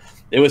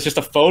it was just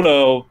a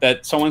photo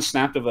that someone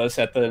snapped of us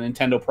at the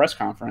Nintendo press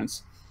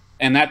conference,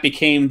 and that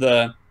became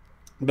the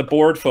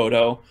board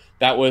photo.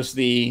 That was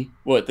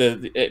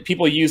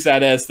people use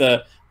that as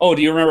oh,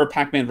 do you remember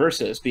Pac-Man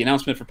Versus, the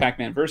announcement for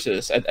Pac-Man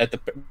Versus at the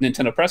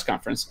Nintendo press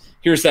conference?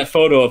 Here's that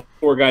photo of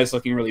 4 guys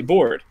looking really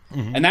bored.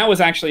 Mm-hmm. And that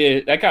was actually,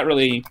 that got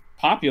really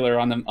popular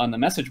on the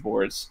message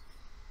boards,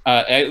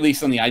 at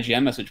least on the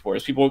IGN message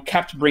boards. People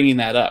kept bringing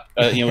that up.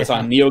 It was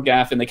on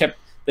NeoGAF, and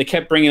they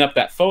kept bringing up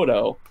that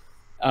photo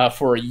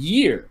for a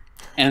year.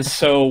 And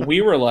so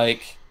we were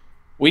like,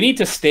 we need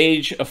to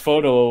stage a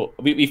photo.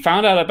 We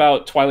found out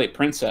about Twilight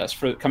Princess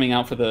coming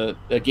out for the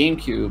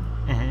GameCube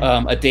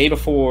mm-hmm. A day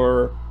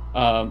before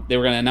they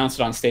were going to announce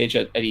it on stage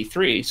at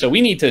E3. So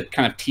we need to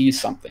kind of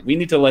tease something. We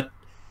need to let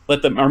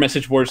our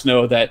message boards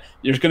know that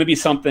there's going to be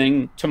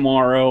something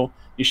tomorrow.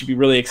 You should be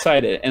really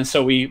excited. And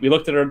so we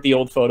looked at the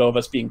old photo of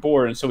us being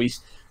bored, and so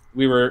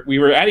we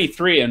were at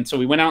E3, and so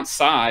we went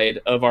outside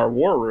of our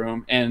war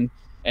room and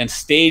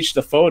staged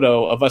the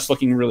photo of us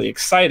looking really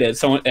excited.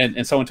 Someone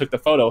took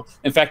the photo.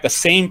 In fact, the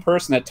same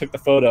person that took the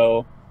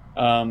photo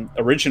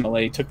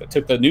originally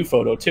took the new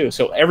photo too.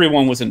 So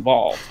everyone was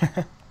involved.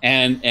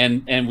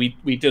 And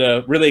we did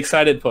a really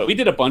excited photo. We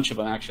did a bunch of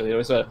them, actually. There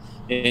was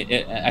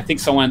I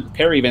think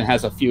Perry even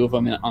has a few of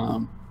them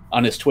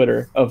on his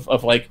Twitter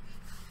of like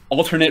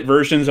alternate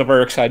versions of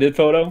our excited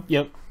photo.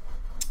 Yep.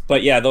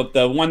 But yeah,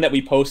 the one that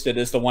we posted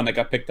is the one that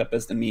got picked up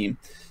as the meme.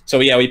 So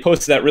yeah, we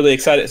posted that really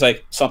excited. It's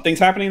like, something's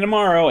happening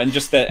tomorrow, and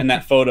just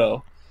that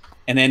photo.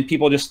 And then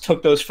people just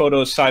took those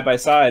photos side by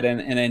side, and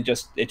then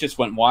it just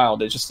went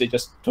wild. It just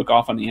took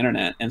off on the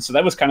internet. And so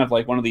that was kind of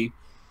like one of the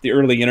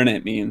early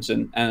internet memes,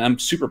 and I'm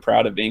super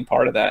proud of being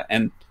part of that,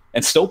 and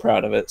still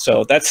proud of it.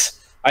 So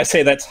I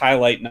say that's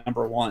highlight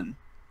number 1.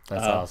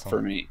 That's awesome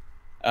for me.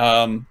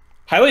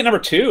 Highlight number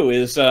 2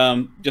 is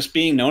just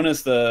being known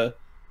as the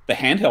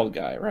handheld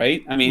guy,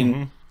 right? I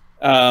mean,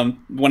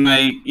 when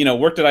I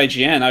worked at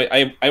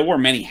IGN, I wore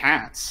many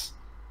hats.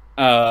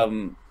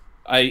 I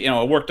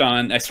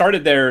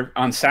started there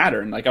on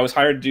Saturn. Like, I was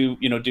hired to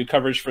do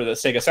coverage for the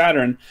Sega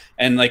Saturn,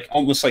 and like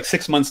almost like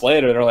 6 months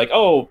later, they're like,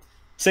 oh,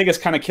 Sega's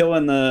kind of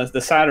killing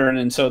the Saturn,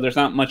 and so there's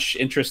not much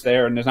interest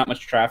there, and there's not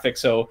much traffic,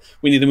 so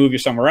we need to move you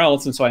somewhere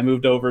else. And so I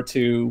moved over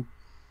to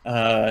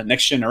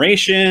Next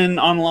Generation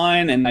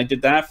Online, and I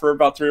did that for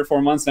about 3 or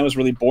 4 months. And that was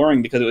really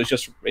boring because it was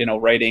just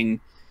writing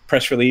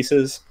press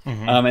releases.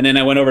 And then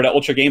I went over to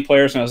Ultra Game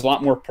Players, and there was a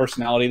lot more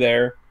personality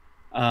there.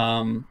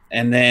 And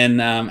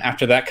then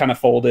after that kind of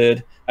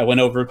folded, I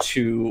went over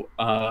to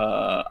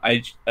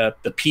the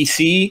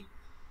PC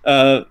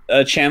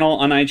channel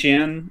on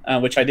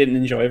IGN, which I didn't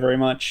enjoy very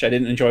much. I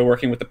didn't enjoy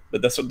working with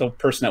the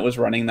person that was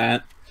running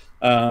that.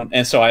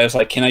 And so I was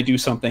like, can I do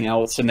something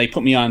else? And they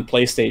put me on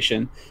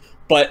PlayStation.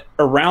 But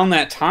around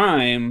that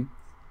time,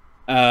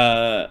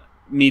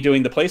 me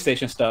doing the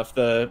PlayStation stuff,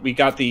 we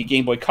got the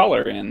Game Boy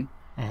Color in,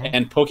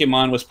 and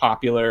Pokemon was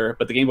popular,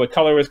 but the Game Boy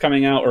Color was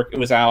coming out, or it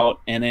was out,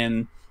 and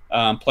then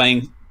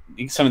playing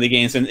some of the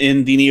games, and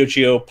in the Neo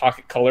Geo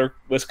Pocket Color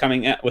was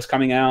coming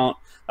out.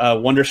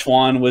 Wonder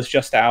Swan was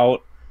just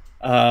out,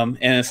 and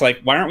it's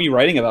like, why aren't we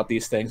writing about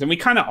these things? And we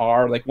kind of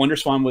are. Like, Wonder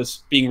Swan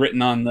was being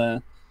written on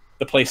the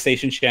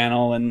PlayStation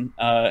channel, and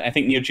I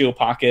think Neo Geo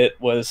Pocket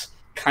was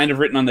kind of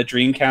written on the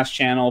Dreamcast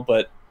channel,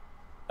 but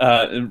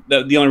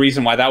the only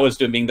reason why that was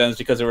being done is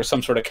because there was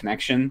some sort of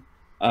connection.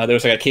 There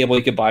was like a cable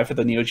you could buy for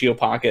the Neo Geo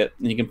Pocket,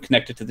 and you can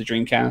connect it to the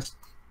Dreamcast.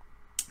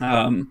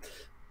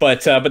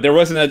 But there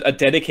wasn't a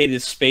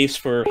dedicated space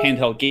for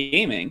handheld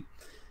gaming.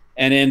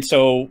 And then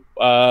so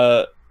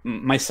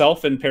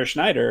myself and Per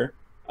Schneider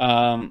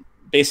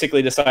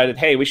basically decided,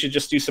 hey, we should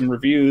just do some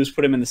reviews,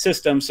 put them in the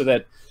system, so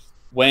that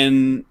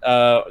when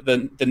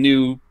the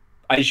new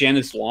IGN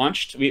is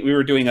launched, we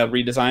were doing a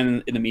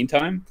redesign in the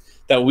meantime,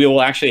 that we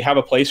will actually have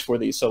a place for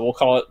these. So we'll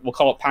call it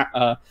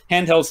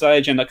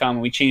handhelds.ign.com,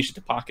 and we changed it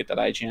to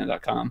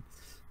pocket.ign.com.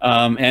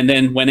 And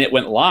then when it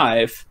went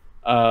live,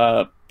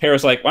 Per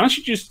was like, why don't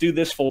you just do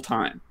this full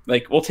time?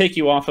 Like, we'll take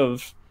you off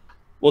of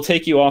the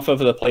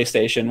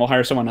PlayStation. We'll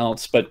hire someone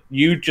else, but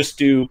you just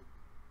do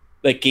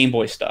like Game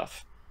Boy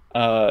stuff,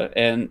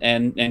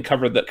 and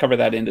cover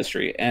that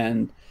industry.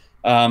 And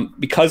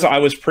because I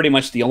was pretty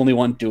much the only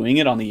one doing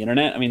it on the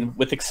internet, I mean,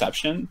 with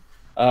exception,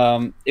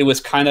 it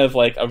was kind of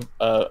like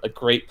a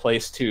great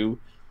place to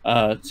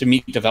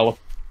meet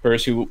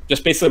developers who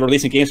just basically were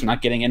releasing games and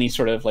not getting any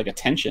sort of like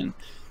attention.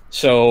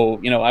 So,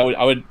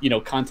 I would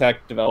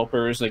contact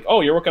developers like,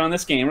 oh, you're working on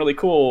this game, really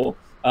cool.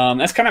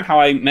 That's kind of how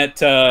I met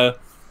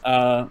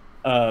Matt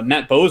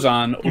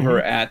Bozon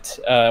over at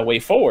Way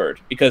Forward,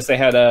 because they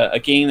had a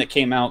game that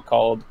came out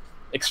called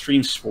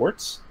Extreme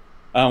Sports,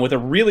 with a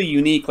really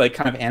unique, like,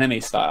 kind of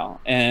anime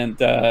style.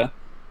 And I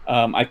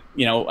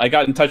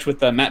got in touch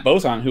with Matt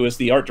Bozon, who was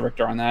the art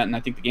director on that, and I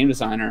think the game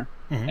designer.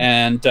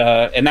 And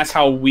that's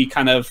how we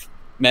kind of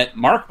met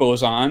Mark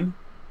Bozon,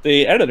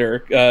 the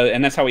editor,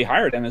 and that's how we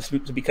hired him. Is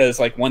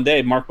because, like, one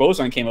day Mark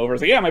Bozon came over and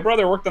was like, yeah, my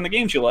brother worked on the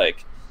games you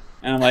like.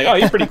 And I'm like, oh,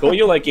 you're pretty cool.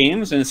 You like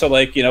games. And so,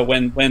 like,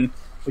 when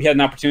we had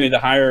an opportunity to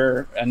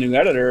hire a new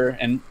editor,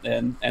 and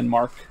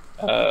Mark,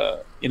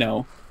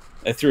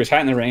 threw his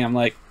hat in the ring, I'm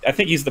like, I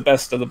think he's the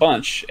best of the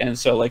bunch. And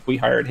so, like, we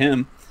hired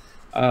him.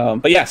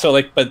 But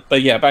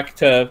yeah, back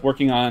to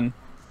working on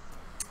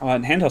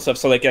handheld stuff.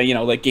 So, like,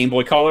 like Game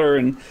Boy Color,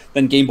 and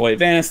then Game Boy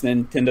Advance,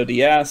 and then Nintendo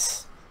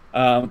DS.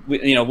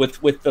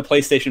 With the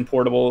PlayStation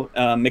Portable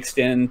mixed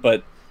in,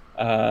 but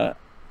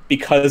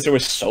because there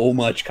was so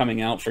much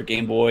coming out for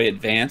Game Boy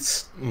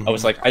Advance, I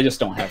was like, I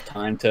just don't have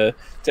time to.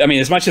 I mean,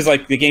 as much as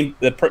like the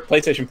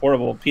PlayStation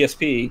Portable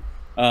PSP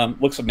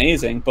looks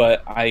amazing,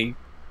 but I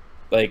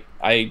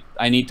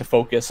need to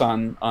focus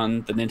on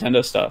the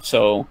Nintendo stuff.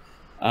 So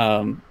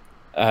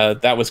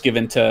that was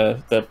given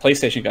to the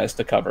PlayStation guys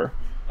to cover.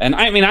 And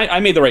I mean,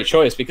 I made the right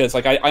choice, because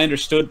like I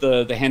understood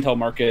the handheld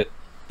market.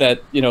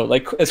 That,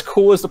 like, as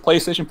cool as the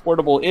PlayStation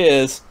Portable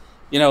is,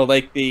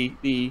 like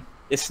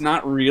it's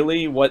not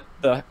really what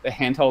the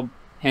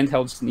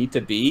handhelds need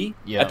to be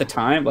at the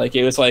time. Like,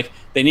 it was like,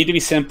 they need to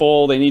be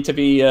simple, they need to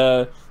be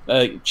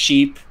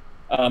cheap,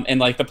 and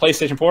like the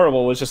PlayStation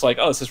Portable was just like,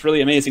 oh, this is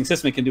really amazing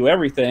system, it can do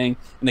everything,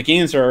 and the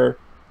games are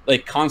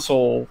like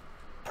console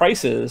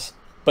prices,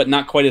 but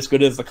not quite as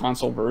good as the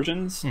console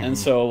versions. And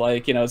so,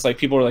 like, it's like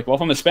people are like, well,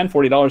 if I'm gonna spend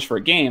 $40 for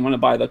a game, I'm gonna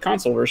buy the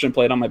console version and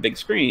play it on my big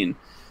screen.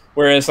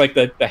 Whereas, like,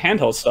 the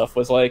handheld stuff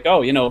was like,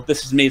 oh,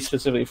 this is made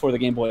specifically for the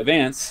Game Boy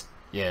Advance.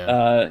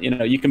 Yeah.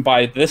 You can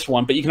buy this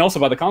one, but you can also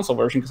buy the console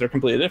version because they're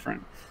completely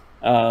different.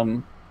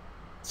 But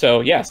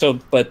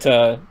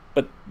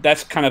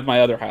that's kind of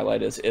my other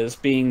highlight is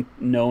being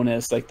known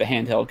as, like, the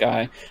handheld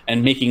guy,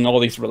 and making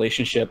all these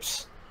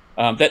relationships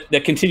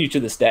that continue to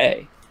this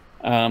day.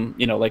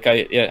 Like,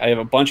 I have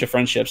a bunch of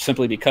friendships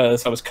simply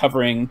because I was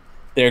covering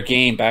their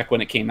game back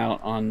when it came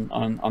out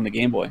on the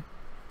Game Boy.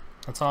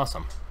 That's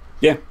awesome.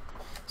 Yeah.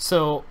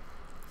 So,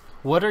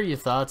 What are your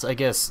thoughts? I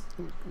guess,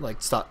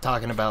 like, stop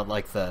talking about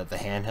like the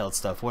handheld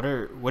stuff. What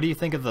do you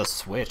think of the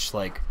Switch?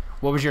 Like,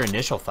 what was your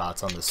initial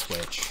thoughts on the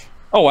Switch?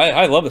 Oh,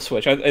 I love the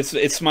Switch.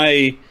 It's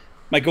my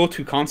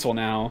go-to console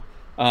now,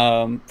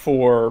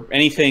 for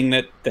anything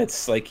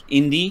that's like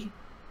indie,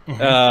 Hmm.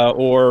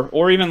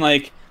 or even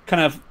like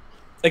kind of,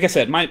 like I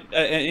said, my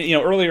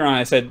earlier on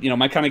I said,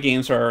 my kind of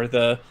games are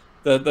the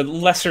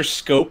lesser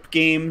scope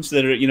games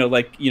that are,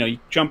 like, you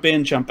jump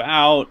in, jump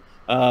out.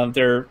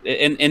 They're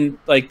and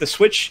like the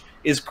Switch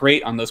is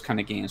great on those kind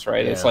of games,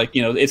 right? It's Yeah. like,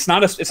 it's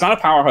not a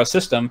powerhouse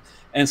system,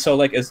 and so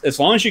like as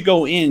long as you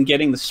go in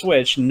getting the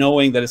Switch,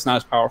 knowing that it's not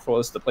as powerful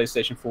as the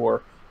PlayStation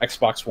 4,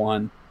 Xbox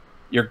One,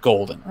 you're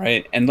golden,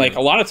 right? And like Yep.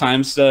 a lot of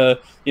times,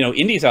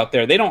 indies out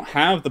there, they don't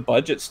have the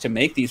budgets to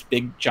make these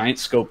big giant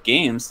scope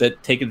games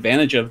that take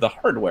advantage of the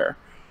hardware,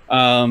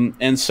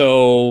 and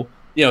so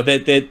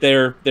that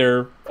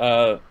their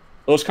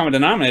lowest common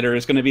denominator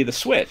is going to be the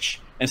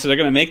Switch, and so they're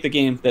going to make the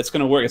game that's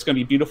going to work. It's going to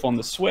be beautiful on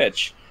the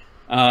Switch,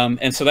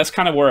 and so that's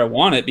kind of where I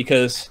want it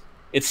because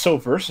it's so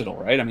versatile,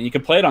 right? I mean, you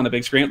can play it on the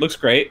big screen; it looks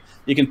great.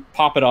 You can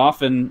pop it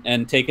off and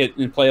take it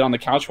and play it on the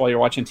couch while you're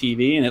watching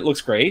TV, and it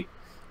looks great,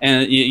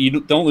 and you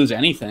don't lose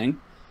anything.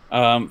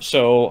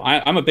 So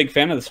I'm a big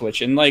fan of the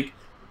Switch, and like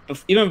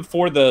even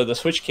before the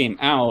Switch came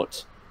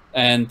out,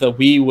 and the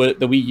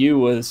Wii U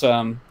was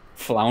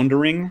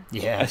floundering.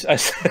 Yeah.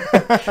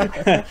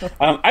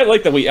 I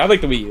like the Wii. I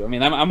like the Wii U. I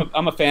mean,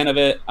 I'm a fan of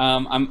it.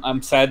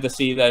 I'm sad to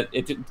see that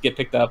it didn't get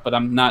picked up, but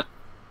I'm not,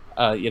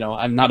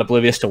 I'm not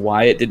oblivious to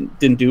why it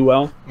didn't do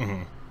well.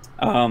 Hmm.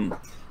 Um,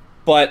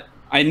 but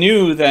I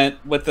knew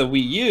that with the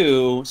Wii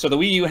U, so the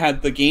Wii U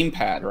had the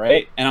gamepad,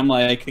 right? And I'm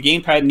like, the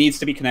gamepad needs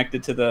to be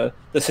connected to the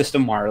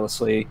system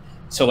wirelessly.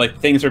 So like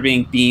things are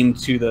being beamed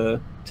to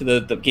the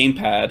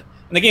gamepad,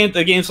 and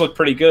the games look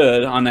pretty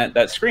good on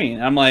that screen.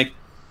 And I'm like,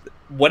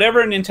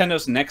 whatever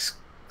Nintendo's next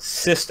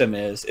system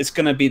is, it's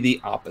going to be the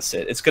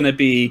opposite. It's going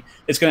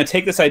to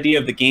take this idea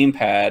of the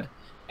gamepad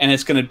and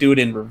it's going to do it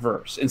in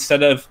reverse.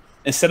 Instead of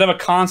a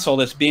console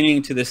that's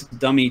beaming to this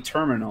dummy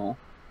terminal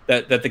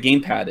that the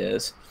gamepad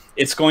is,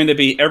 it's going to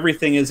be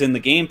everything is in the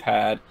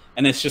gamepad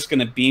and it's just going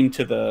to beam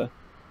to the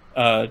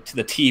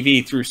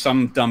TV through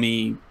some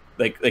dummy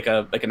like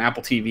an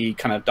Apple TV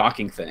kind of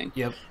docking thing.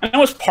 Yep. And that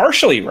was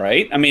partially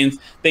right. I mean,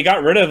 they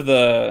got rid of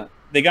the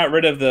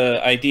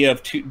idea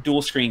of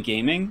dual screen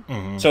gaming,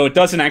 Hmm. so it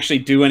doesn't actually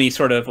do any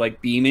sort of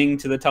like beaming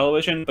to the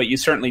television, but you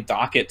certainly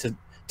dock it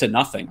to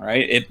nothing,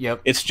 right?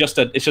 Yep. It's just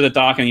a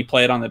dock, and you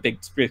play it on the big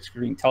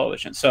screen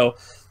television. So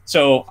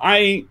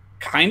I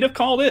kind of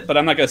called it, but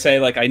I'm not gonna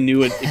say like I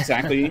knew it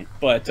exactly,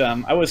 but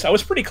I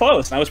was pretty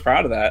close, and I was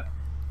proud of that.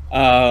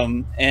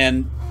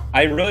 And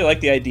I really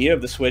like the idea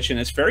of the Switch, and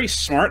it's very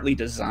smartly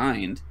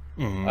designed.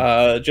 Hmm.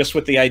 Just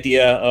with the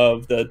idea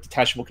of the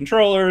detachable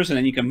controllers, and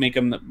then you can make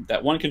them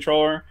that one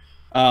controller.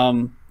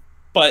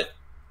 But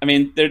I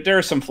mean, there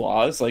are some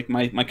flaws. Like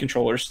my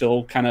controller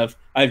still kind of,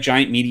 I have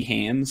giant meaty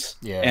hands,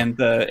 Yeah. and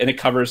it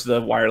covers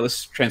the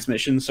wireless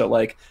transmission, so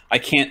like I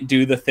can't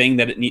do the thing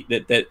that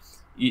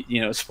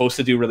is supposed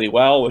to do really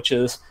well, which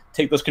is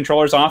take those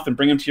controllers off and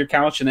bring them to your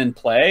couch and then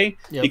play,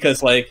 Yep.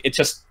 because like it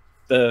just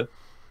the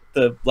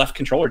left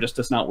controller just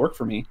does not work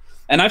for me.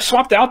 And I've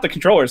swapped out the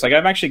controllers. Like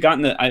I've actually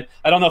gotten I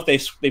don't know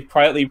if they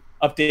privately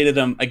updated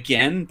them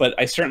again, but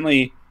I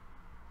certainly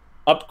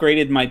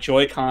upgraded my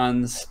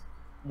Joy-Cons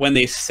when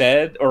they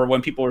said, or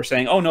when people were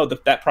saying, "Oh no,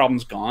 that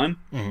problem's gone."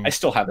 Hmm. I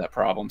still have that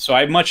problem. So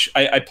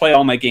I play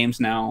all my games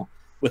now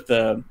with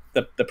the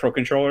Pro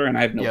controller, and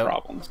I have no Yep.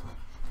 problems.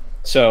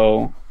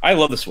 So I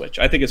love the Switch.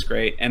 I think it's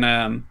great, and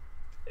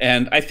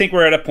I think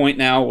we're at a point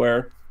now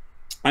where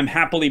I'm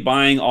happily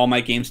buying all my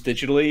games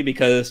digitally,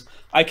 because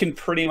I can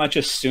pretty much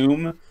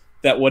assume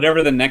that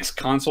whatever the next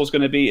console is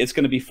going to be, it's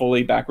going to be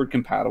fully backward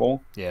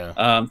compatible. Yeah.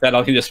 That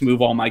I can just move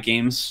all my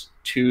games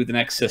to the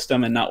next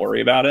system and not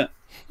worry about it.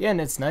 Yeah, and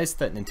it's nice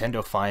that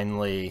Nintendo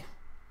finally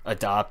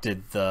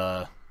adopted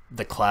the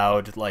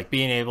cloud, like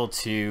being able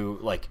to,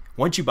 like,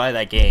 once you buy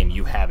that game,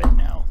 you have it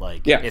now.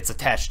 Like, Yeah. it's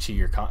attached to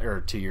your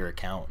or to your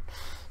account.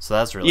 So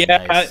that's really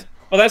Yeah. nice.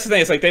 Well, that's the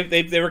thing. It's like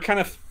they were kind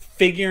of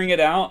figuring it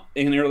out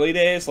in the early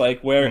days,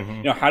 like where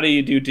how do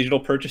you do digital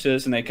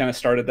purchases, and they kind of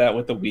started that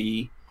with the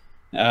Wii.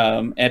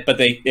 But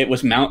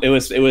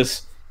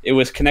it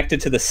was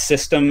connected to the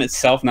system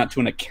itself, not to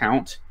an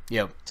account.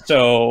 Yep.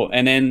 So,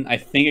 and then I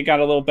think it got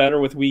a little better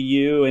with Wii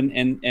U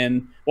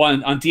and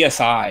well, on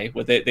DSi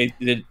with it, they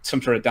did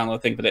some sort of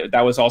download thing, but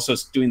that was also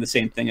doing the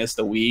same thing as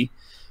the Wii.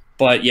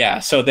 But yeah,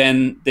 so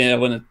then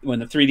when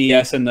the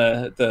 3DS and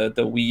the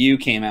Wii U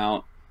came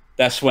out,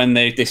 that's when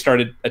they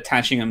started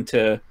attaching them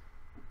to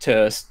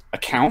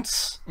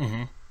accounts,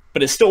 Hmm.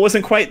 but it still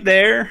wasn't quite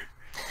there.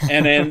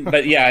 And then,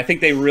 but yeah, I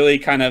think they really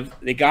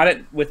they got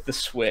it with the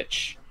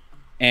Switch.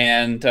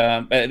 And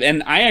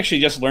I actually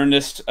just learned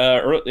this,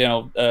 probably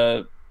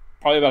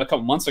about a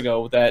couple months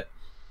ago, that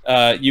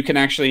you can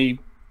actually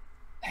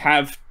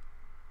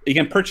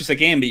purchase a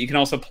game, but you can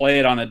also play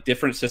it on a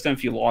different system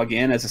if you log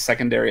in as a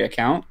secondary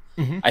account.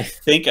 I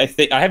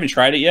haven't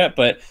tried it yet,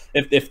 but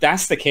if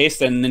that's the case,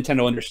 then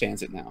Nintendo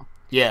understands it now.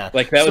 Yeah,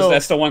 like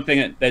that's the one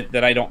thing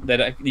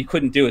that you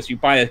couldn't do is you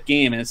buy a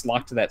game and it's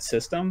locked to that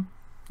system.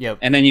 Yep.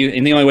 And then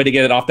the only way to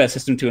get it off that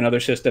system to another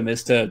system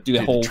is to do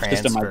the whole system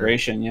transfer.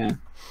 migration. Yeah.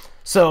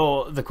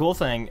 So the cool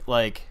thing,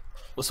 like,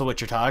 so what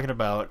you're talking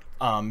about,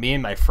 me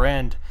and my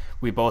friend,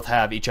 we both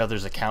have each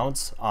other's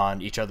accounts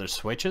on each other's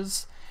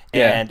Switches.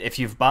 Yeah. And if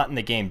you've bought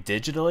the game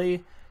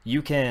digitally,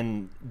 you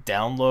can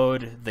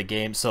download the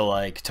game. So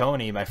like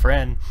Tony, my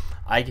friend,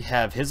 I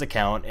have his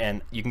account,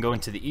 and you can go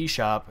into the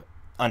eShop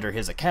under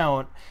his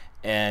account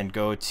and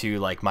go to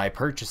like my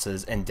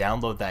purchases and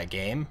download that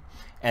game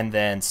and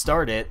then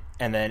start it.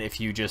 And then if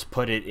you just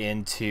put it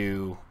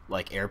into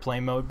like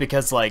airplane mode,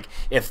 because like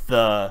if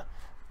the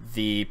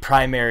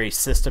primary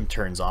system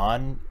turns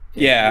on,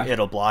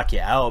 it'll block you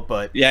out.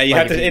 But yeah, you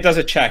like have to. It does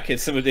a check.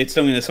 It's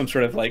doing some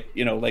sort of like,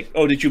 like,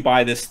 oh, did you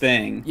buy this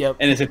thing? Yep.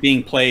 And is it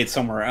being played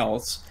somewhere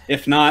else?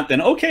 If not,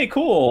 then okay,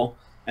 cool.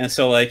 And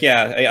so like,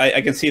 yeah,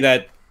 I can see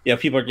that. Yeah,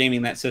 people are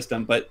gaming that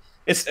system, but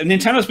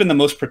Nintendo's been the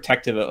most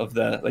protective of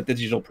the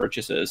digital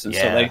purchases, and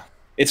so like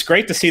it's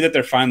great to see that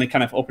they're finally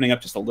kind of opening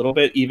up just a little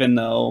bit, even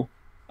though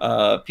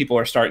people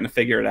are starting to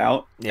figure it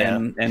out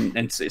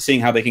and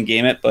seeing how they can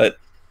game it. But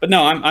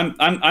no,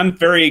 I'm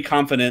very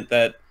confident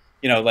that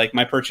like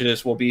my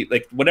purchases will be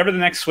like whatever the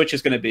next Switch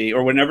is going to be,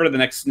 or whenever the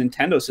next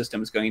Nintendo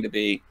system is going to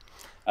be.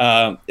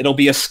 It'll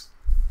be a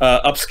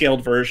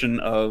upscaled version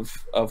of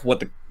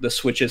what the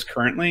Switch is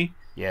currently.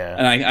 Yeah,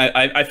 and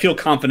I feel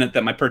confident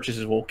that my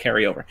purchases will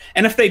carry over.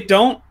 And if they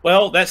don't,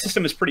 well, that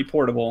system is pretty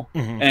portable,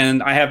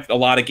 and I have a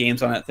lot of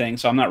games on that thing,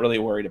 so I'm not really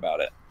worried about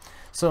it.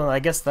 So I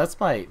guess that's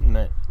my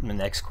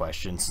next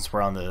question, since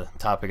we're on the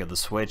topic of the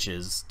Switch,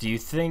 is do you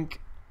think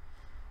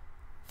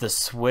the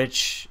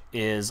Switch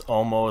is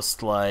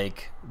almost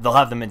like they'll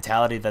have the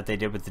mentality that they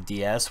did with the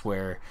DS,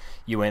 where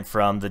you went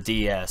from the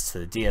DS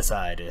to the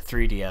DSi to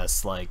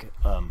 3DS? Like,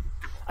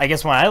 I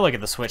guess when I look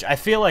at the Switch, I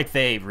feel like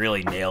they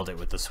really nailed it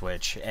with the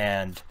Switch,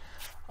 and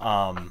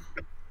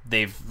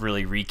they've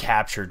really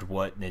recaptured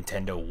what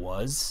Nintendo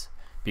was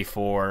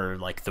before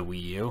like the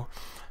Wii U.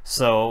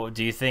 So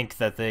do you think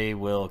that they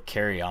will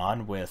carry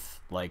on with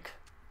like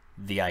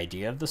the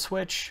idea of the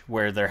Switch,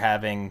 where they're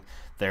having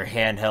their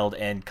handheld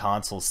and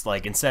consoles,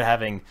 like instead of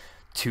having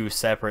two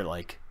separate,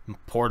 like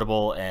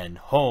portable and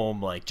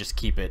home, like just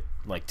keep it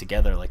like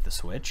together like the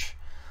Switch?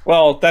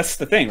 Well, that's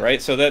the thing,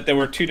 right? So that there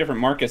were two different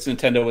markets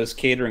Nintendo was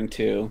catering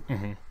to,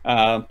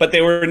 but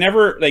they were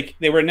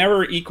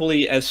never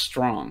equally as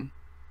strong.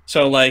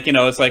 So like,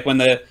 it's like when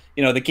the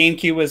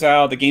GameCube was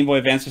out, the Game Boy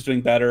Advance was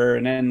doing better,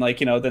 and then like,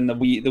 then the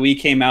Wii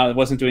came out, it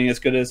wasn't doing as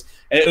good as.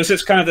 It was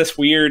just kind of this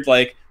weird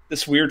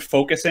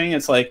focusing.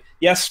 It's like,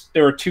 yes,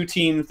 there were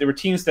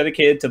teams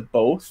dedicated to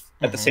both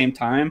at the same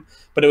time,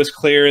 but it was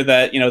clear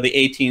that the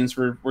A teams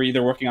were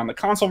either working on the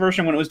console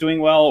version when it was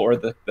doing well, or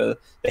the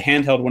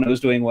handheld when it was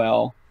doing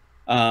well.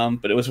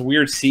 But it was a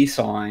weird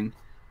seesawing.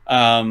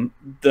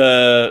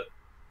 The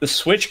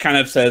Switch kind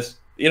of says,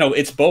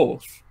 it's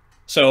both.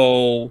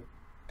 So,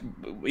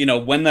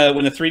 when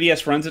the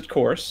 3DS runs its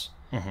course,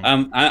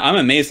 I'm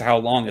amazed at how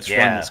long it's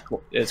run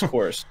its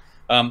course.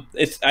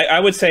 I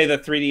would say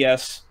that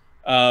 3DS.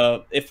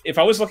 If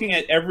I was looking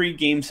at every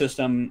game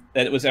system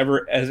that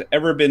has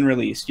ever been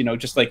released,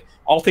 just like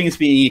all things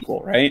being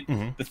equal, right?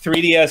 The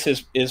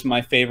 3DS is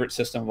my favorite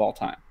system of all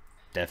time.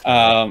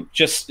 Definitely.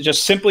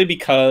 Just simply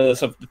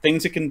because of the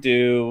things it can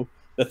do,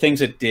 the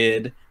things it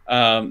did.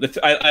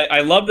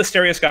 I love the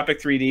stereoscopic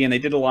 3D, and they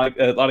did a lot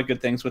of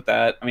good things with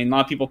that. I mean, a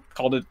lot of people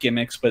called it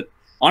gimmicks, but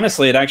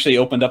honestly, it actually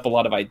opened up a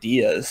lot of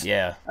ideas.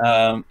 Yeah.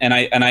 And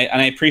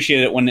I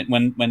appreciate it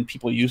when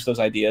people use those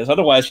ideas.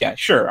 Otherwise, yeah,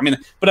 sure. I mean,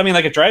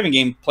 like a driving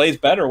game plays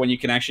better when you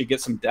can actually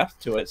get some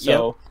depth to it.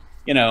 So,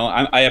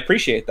 I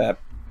appreciate that.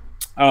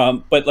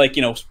 But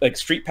like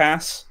Street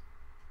Pass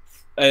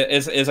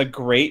is a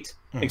great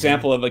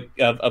example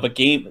of a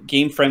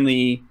game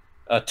friendly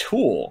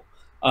tool.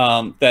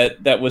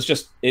 That was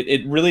just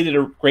it really did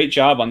a great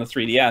job on the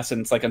 3DS,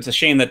 and it's a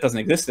shame that doesn't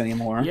exist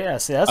anymore. Yeah,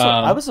 see, that's what,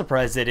 I was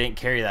surprised they didn't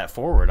carry that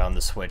forward on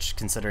the Switch,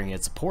 considering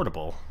it's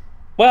portable.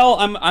 Well,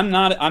 I'm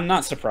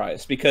not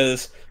surprised,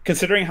 because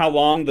considering how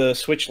long the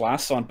Switch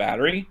lasts on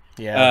battery,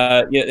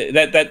 that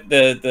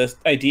the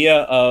idea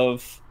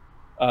of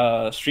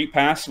Street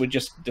Pass would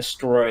just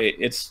destroy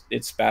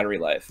its battery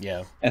life.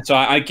 Yeah. And so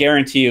I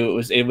guarantee you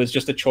it was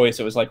just a choice.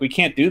 It was like, we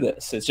can't do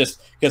this. It's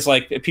just because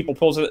like if people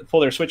pull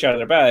their Switch out of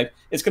their bag,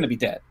 it's going to be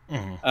dead.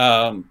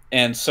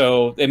 And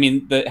so I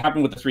mean, that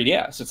happened with the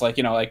 3DS. It's like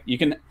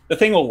the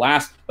thing will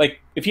last.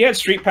 Like if you had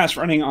Street Pass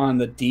running on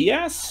the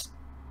DS,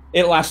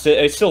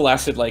 it still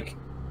lasted like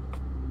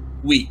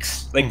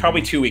weeks, like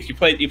probably 2 weeks. You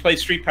played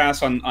Street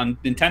Pass on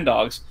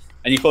Nintendogs,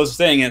 and you close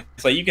the thing, and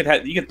it's like you could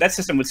that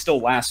system would still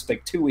last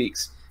like 2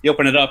 weeks. You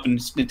open it up, and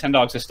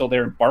Nintendogs is still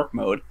there in bark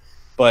mode,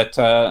 but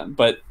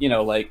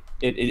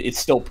it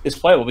still is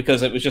playable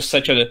because it was just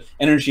such an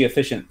energy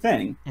efficient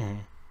thing.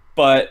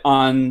 But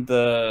on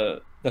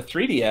the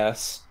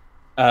 3DS,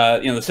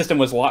 the system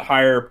was a lot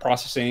higher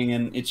processing,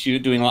 and it's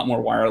doing a lot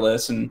more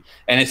wireless, and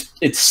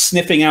it's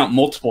sniffing out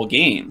multiple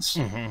games.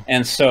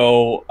 And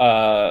so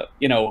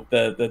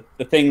the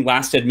thing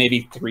lasted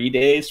maybe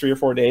 3 or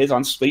 4 days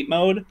on sleep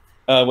mode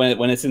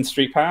when it's in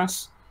Street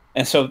Pass.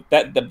 And so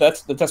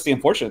that's the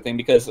unfortunate thing,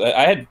 because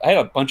I had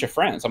a bunch of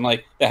friends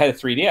that had a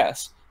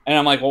 3DS, and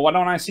I'm like, well, why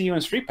don't I see you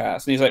in Street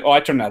Pass? And he's like, oh, I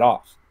turned that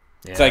off.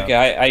 Yeah. It's like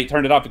I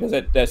turned it off because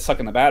that's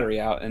sucking the battery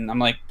out, and I'm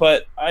like,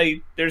 but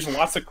there's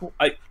lots of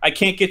I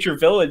can't get your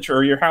village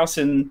or your house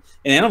in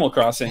Animal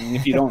Crossing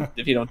if you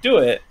don't do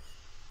it.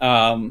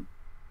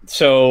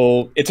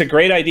 So it's a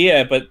great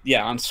idea, but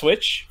yeah, on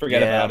Switch,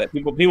 forget about it.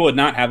 People would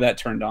not have that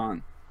turned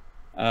on.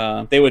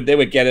 They would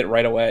get it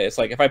right away. It's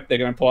like they're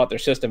going to pull out their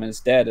system and it's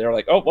dead, they're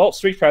like, oh well,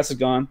 Street Pass is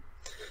gone.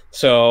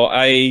 So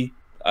I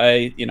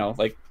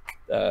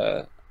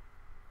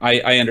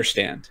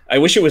understand. I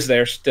wish it was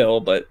there still,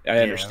 but I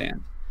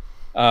understand.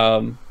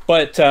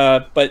 But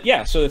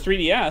yeah, so the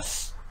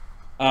 3DS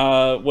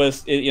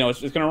was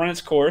it's going to run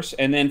its course,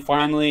 and then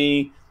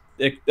finally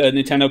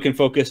Nintendo can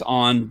focus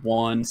on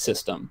one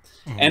system,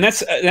 and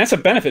that's a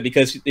benefit,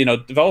 because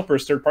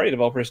third party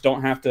developers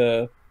don't have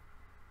to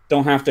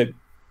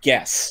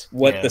guess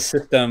what the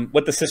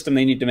system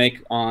they need to make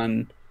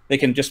on. They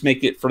can just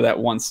make it for that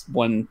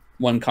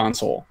one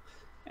console.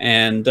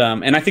 And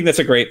I think that's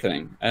a great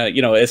thing.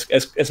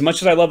 As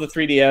much as I love the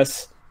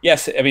 3DS,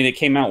 yes, I mean, it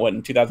came out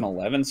in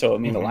 2011, so I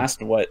mean, it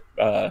lasted was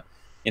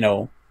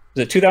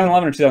it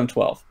 2011 or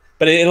 2012?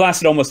 But it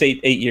lasted almost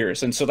eight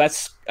years, and so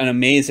that's an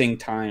amazing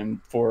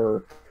time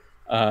for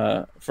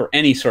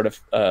any sort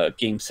of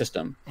game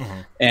system.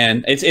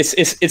 And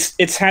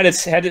it's had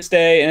its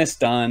day, and it's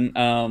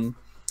done.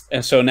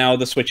 And so now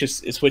the Switch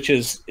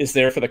is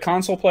there for the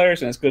console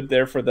players, and it's good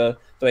there for the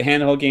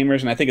handheld gamers,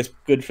 and I think it's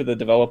good for the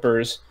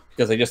developers,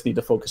 because they just need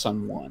to focus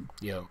on one.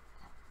 Yeah.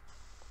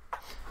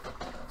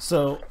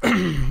 So,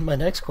 my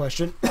next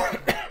question,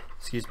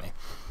 excuse me.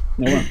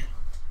 No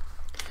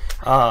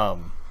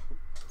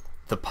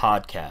the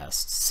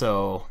podcast.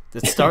 So,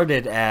 it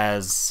started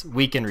as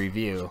Week in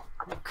Review,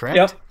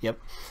 correct? Yep.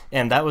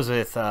 And that was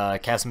with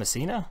Cas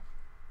Messina?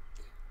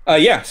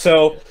 Yeah,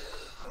 so,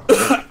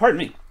 pardon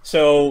me.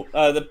 So,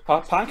 the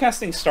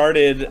podcasting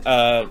started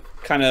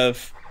kind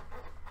of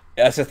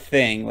as a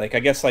thing. I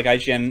guess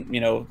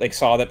IGN,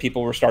 saw that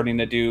people were starting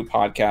to do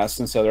podcasts,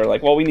 and so they're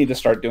like, well, we need to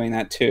start doing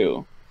that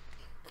too.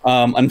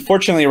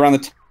 Unfortunately, around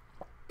the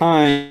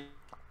time,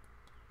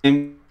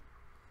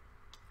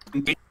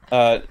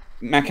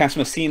 Matt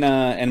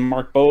Casamassina and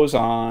Mark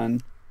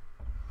Bozon,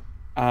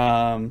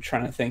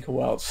 trying to think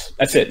who else.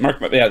 That's it. Matt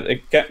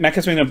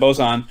Casamassina and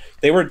Bozon,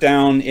 they were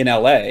down in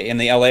LA, in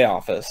the LA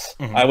office.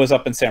 I was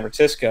up in San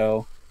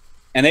Francisco,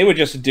 and they would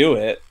just do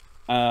it.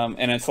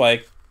 And it's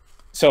like,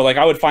 so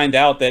I would find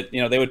out that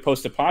they would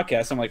post a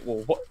podcast. I'm like, well,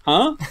 what?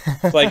 Huh?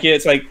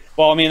 It's like,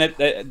 well, I mean,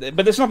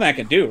 but there's nothing I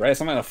can do, right?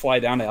 So I'm gonna fly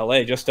down to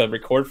LA just to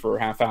record for a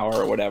half hour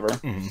or whatever.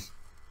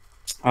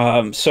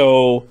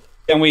 So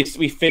then we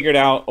figured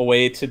out a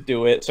way to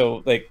do it.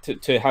 So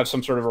to have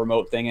some sort of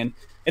remote thing. And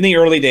in the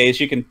early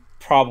days, you can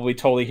probably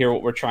totally hear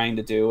what we're trying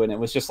to do. And it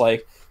was just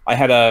like I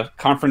had a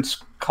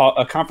conference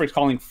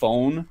calling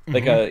phone.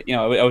 I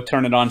would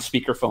turn it on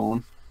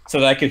speakerphone so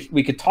that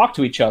we could talk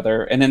to each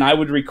other, and then I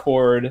would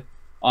record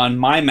on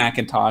my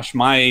Macintosh,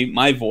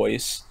 my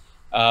voice,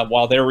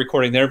 while they're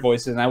recording their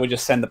voices, and I would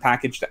just send the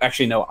package to,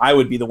 actually, no, I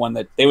would be the one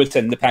that they would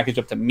send the package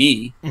up to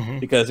me,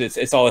 because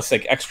it's all this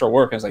extra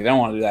work. I was like, I don't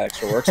want to do that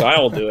extra work, so I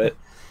will do it.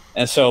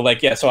 And so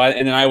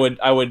then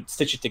I would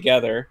stitch it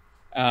together,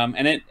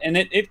 and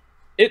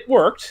it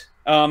worked.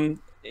 I mean,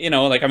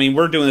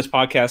 we're doing this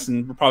podcast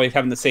and we're probably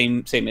having the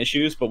same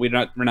issues, but we're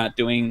not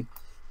doing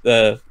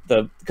because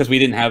we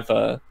didn't have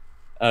a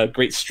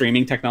great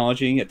streaming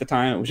technology at the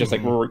time. It was just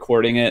we're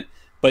recording it.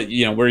 But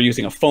we're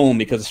using a phone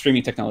because the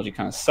streaming technology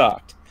kind of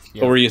sucked.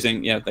 But we're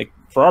using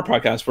for our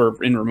podcast,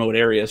 we're in remote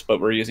areas,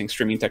 but we're using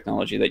streaming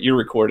technology that you're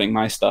recording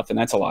my stuff, and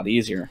that's a lot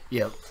easier.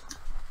 Yep.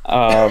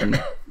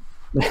 But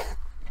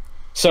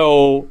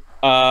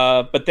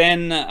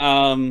then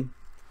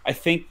I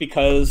think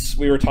because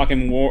we were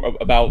talking more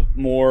about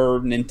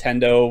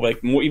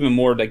Nintendo, even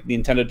more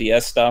Nintendo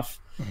DS stuff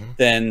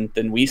than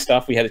Wii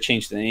stuff, we had to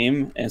change the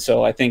name, and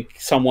so I think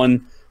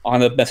someone on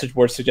the message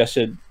board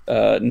suggested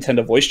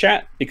Nintendo voice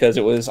chat, because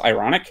it was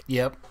ironic.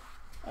 Yep.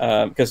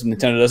 Because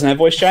Nintendo doesn't have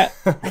voice chat,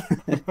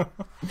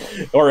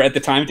 or at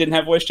the time didn't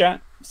have voice chat.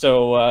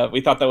 So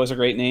we thought that was a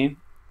great name.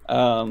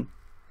 I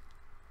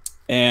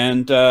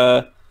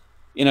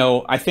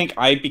think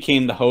I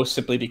became the host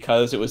simply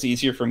because it was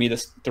easier for me to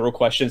throw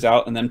questions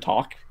out and then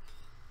talk.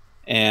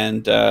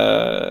 And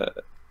then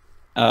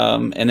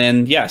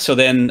so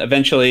then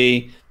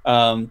eventually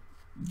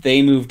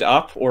they moved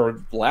up or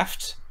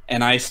left,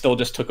 and I still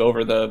just took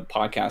over the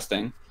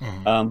podcasting.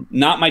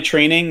 Not my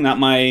training, not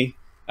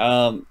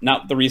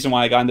the reason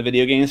why I got into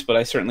video games, but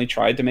I certainly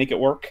tried to make it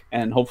work,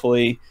 and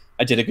hopefully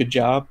I did a good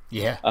job.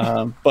 Yeah.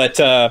 But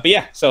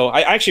yeah, so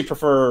I actually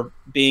prefer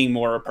being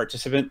more a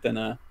participant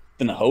than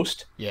than the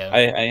host. Yeah.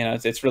 I you know,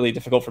 it's really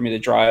difficult for me to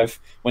drive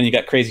when you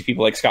got crazy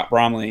people like Scott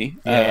Bromley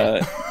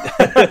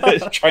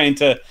trying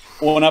to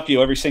one up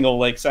you every single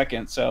like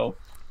second. So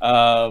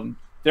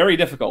very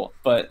difficult.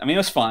 But I mean, it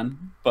was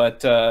fun.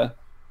 But like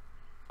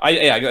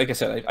I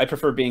said, I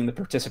prefer being the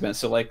participant.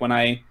 So like when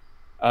I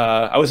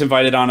was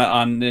invited on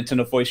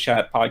Nintendo Voice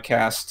Chat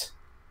podcast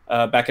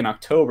back in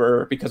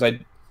October because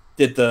I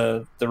did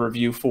the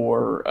review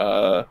for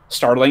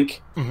Starlink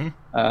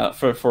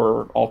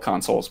for all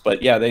consoles.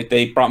 But yeah,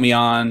 they brought me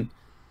on,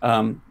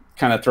 kind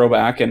of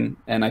throwback, and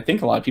I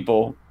think a lot of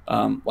people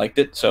liked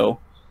it, so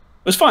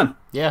it was fun.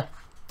 Yeah,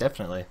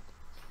 definitely.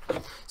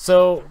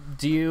 So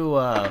do you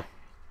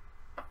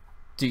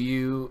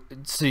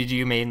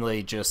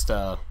mainly just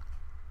do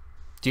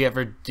you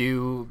ever do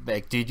you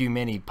do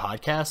many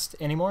podcasts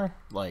anymore?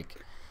 Like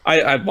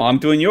I'm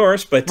doing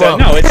yours, but well.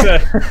 No, it's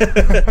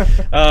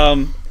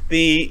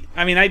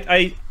I mean,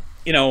 I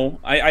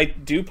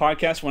do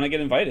podcasts when I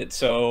get invited.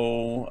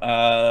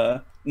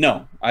 So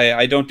no,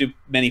 I don't do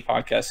many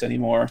podcasts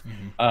anymore.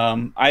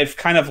 I've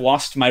kind of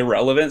lost my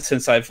relevance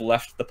since I've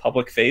left the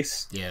public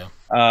face. Yeah.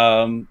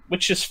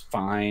 Which is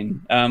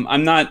fine.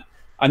 I'm not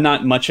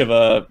much of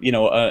a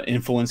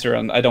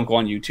influencer. I don't go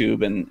on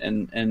YouTube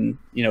and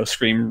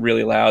scream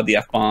really loud the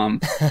F-bomb.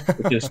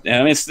 Which is, I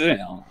mean, it's I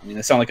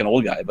sound like an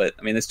old guy, but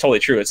I mean it's totally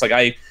true. It's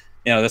like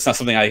that's not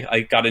something I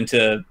got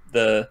into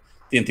the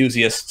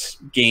enthusiast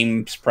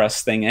games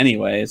press thing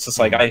anyway. It's just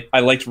like I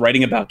liked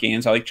writing about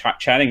games. I like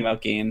chatting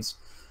about games,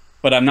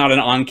 but I'm not an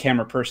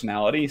on-camera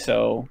personality.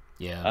 So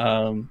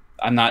yeah,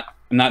 I'm not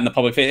in the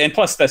public face. And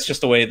plus, that's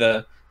just the way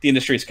the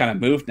industry's kind of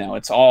moved now.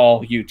 It's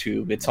all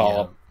YouTube. It's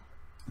all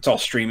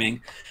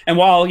streaming. And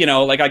while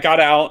like I got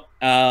out,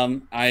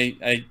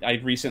 I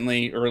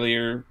recently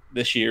earlier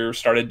this year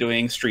started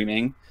doing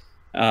streaming,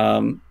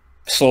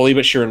 slowly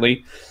but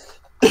surely.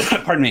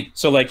 Pardon me.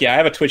 So like I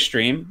have a Twitch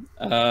stream,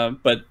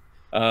 but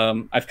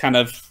I've kind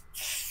of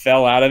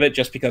fell out of it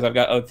just because I've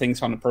got other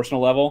things on a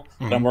personal level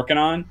that I'm working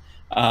on.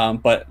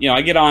 But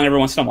I get on every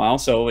once in a while,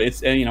 so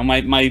it's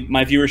my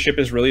viewership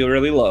is really,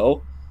 really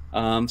low.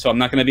 So I'm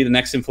not going to be the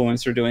next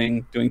influencer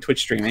doing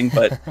Twitch streaming,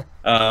 but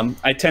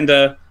I tend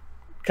to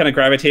kind of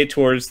gravitate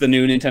towards the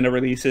new Nintendo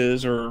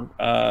releases or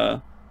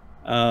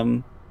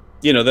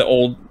the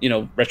old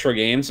retro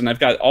games, and I've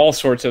got all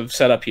sorts of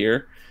setup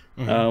here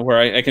where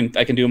I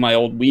can do my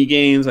old Wii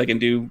games, I can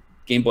do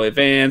Game Boy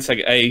Advance.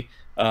 I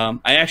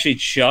actually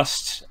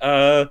just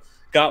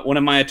got one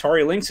of my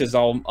Atari Lynxes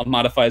all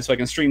modified so I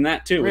can stream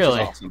that too, really?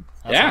 Which is awesome.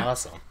 That's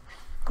awesome.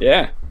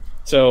 Yeah.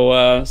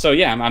 So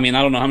yeah, I mean,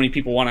 I don't know how many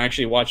people want to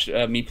actually watch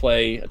me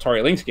play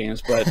Atari Lynx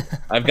games, but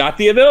I've got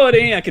the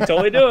ability. I can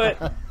totally do it.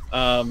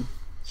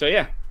 So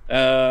yeah,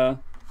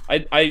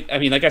 I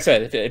mean, like I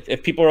said,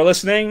 if people are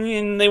listening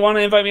and they want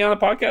to invite me on the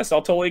podcast,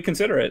 I'll totally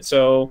consider it.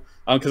 So,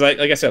 because like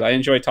I said, I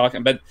enjoy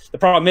talking, but the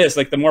problem is,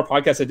 like, the more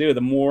podcasts I do,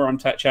 the more I'm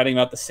chatting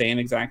about the same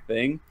exact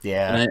thing.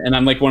 Yeah. And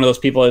I'm like one of those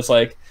people that's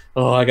like,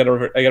 oh, I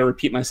gotta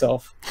repeat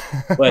myself.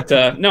 But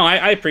no,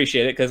 I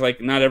appreciate it because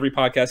like not every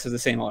podcast is the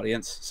same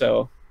audience.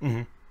 So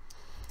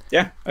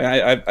yeah,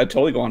 I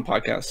totally go on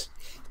podcasts.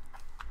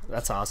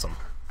 That's awesome.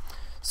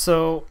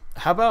 So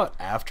how about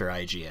after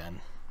IGN?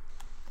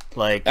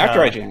 Like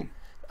after IGN,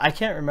 I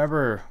can't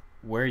remember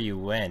where you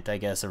went, I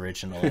guess,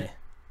 originally.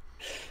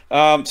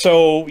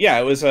 So yeah,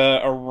 it was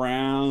it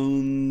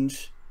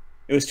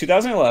was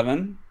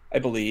 2011, I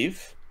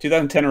believe,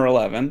 2010 or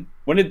 11.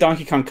 When did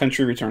Donkey Kong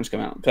Country Returns come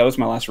out? That was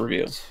my last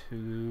review.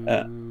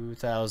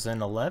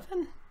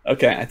 2011.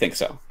 Okay, I think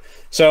so.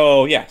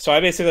 So yeah, so I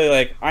basically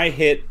it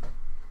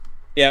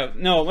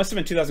must have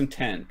been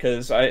 2010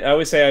 because I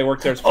always say I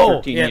worked there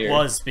for 13 years. It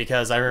was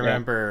because I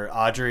remember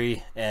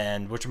Audrey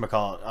and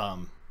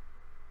whatchamacallit,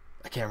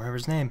 I can't remember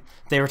his name.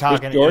 They were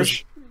talking.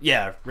 George?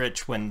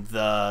 Rich, when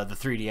the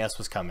 3DS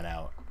was coming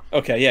out.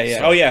 Okay, yeah.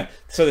 So,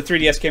 so the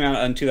 3DS came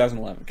out in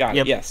 2011. Got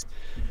it, yes.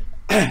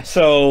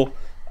 So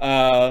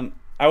I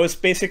was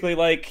basically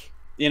like,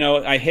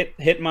 I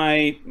hit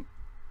my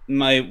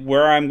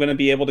where I'm going to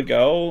be able to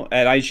go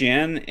at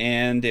IGN,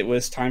 and it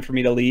was time for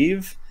me to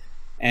leave.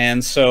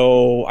 And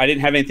so I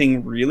didn't have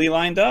anything really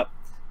lined up,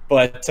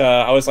 but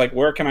I was like,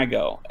 where can I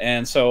go?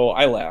 And so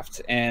I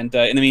left. And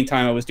in the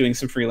meantime, I was doing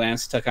some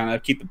freelance to kind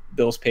of keep the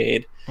bills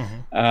paid.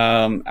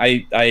 There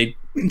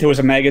was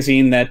a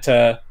magazine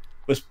that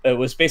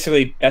was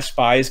basically Best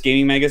Buy's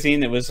gaming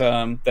magazine. It was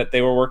that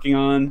they were working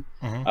on.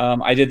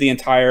 I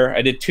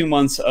did 2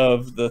 months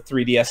of the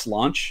 3DS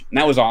launch, and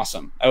that was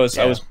awesome. I was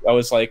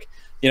like,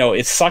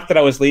 it sucked that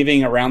I was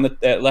leaving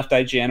left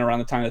IGN around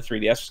the time the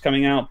 3DS was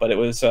coming out, but it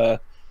was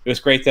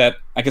great that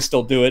I could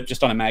still do it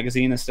just on a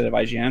magazine instead of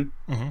IGN.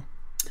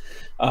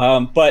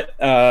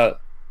 But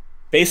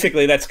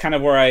basically, that's kind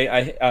of where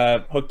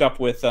I hooked up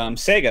with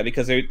Sega,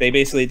 because they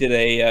basically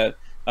did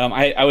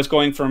I was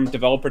going from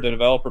developer to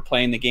developer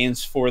playing the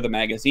games for the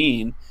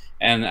magazine,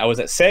 and I was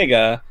at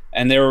Sega,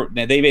 and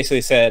they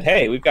basically said,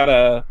 hey, we've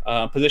got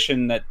a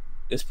position that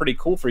is pretty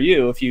cool for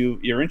you if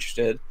you're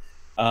interested.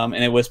 And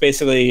it was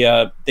basically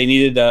they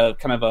needed a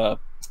kind of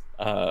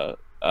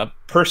a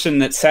person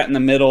that sat in the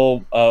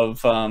middle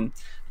of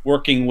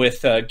working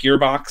with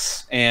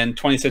Gearbox and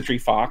 20th Century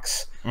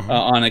Fox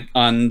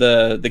on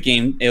the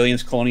game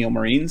Aliens Colonial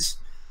Marines.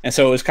 And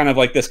so it was kind of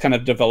like this kind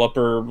of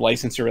developer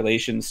licensor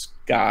relations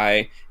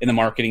guy in the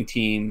marketing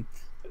team,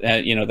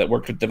 that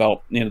worked with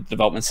the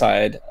development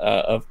side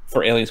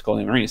for Aliens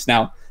Colonial Marines.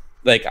 Now,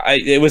 like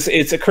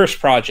it's a cursed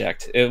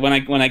project. When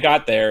I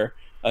got there,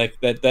 like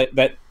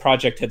that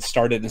project had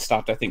started and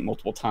stopped, I think,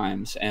 multiple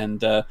times.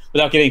 And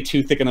without getting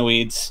too thick in the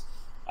weeds,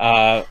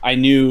 I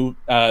knew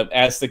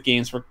as the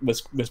games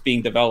was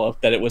being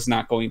developed that it was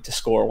not going to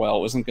score well.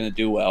 It wasn't going to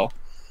do well.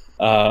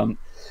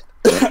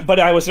 But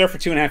I was there for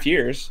 2.5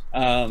 years,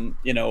 and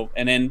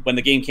then when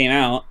the game came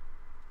out,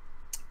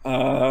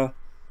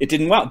 it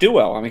didn't do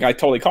well. I mean, I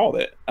totally called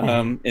it.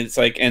 It's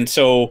like,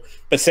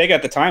 but Sega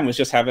at the time was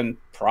just having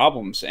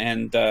problems,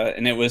 and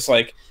it was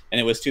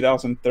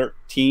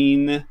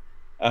 2013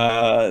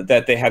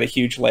 that they had a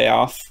huge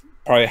layoff,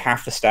 probably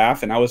half the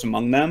staff, and I was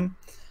among them.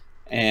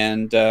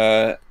 And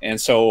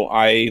so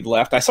I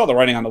left. I saw the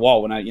writing on the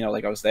wall when I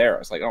was there. I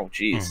was like, oh,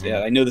 geez,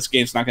 yeah, I knew this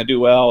game's not going to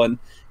do well, and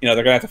they're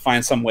going to have to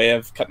find some way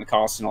of cutting the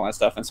costs and all that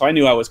stuff. And so I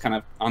knew I was kind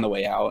of on the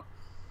way out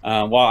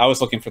while I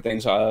was looking for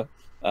things while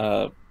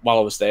I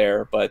was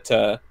there. But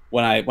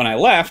when I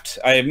left,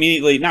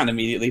 not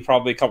immediately,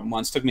 probably a couple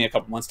months. Took me a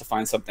couple months to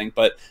find something,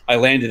 but I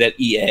landed at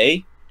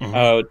EA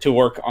to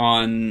work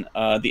on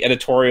the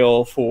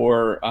editorial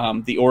for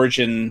the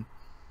Origin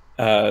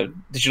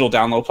digital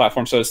download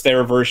platform. So it's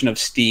their version of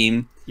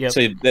Steam. Yep. So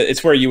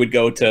it's where you would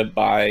go to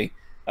buy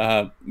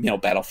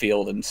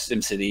Battlefield and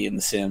SimCity and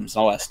The Sims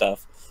and all that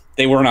stuff.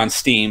 They weren't on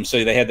Steam,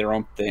 so they had their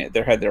own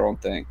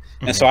thing.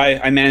 And so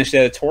I managed the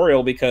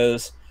editorial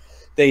because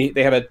they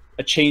had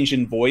a change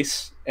in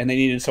voice, and they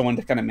needed someone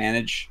to kind of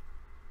manage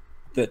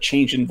the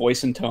change in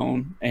voice and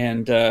tone.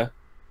 And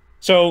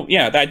so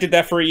yeah, I did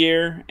that for a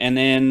year, and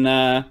then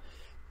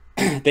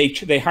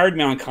they hired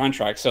me on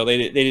contract, so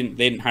they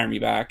didn't hire me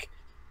back.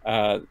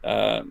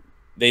 The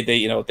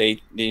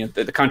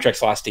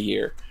contracts last a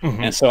year,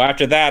 and so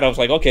after that I was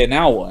like, okay,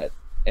 now what?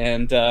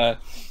 And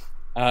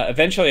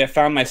eventually I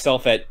found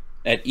myself at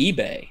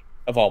eBay,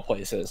 of all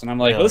places, and I'm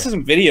like, well, this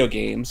isn't video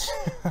games,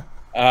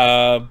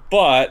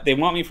 but they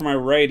want me for my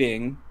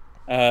writing.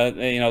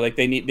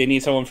 They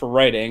need someone for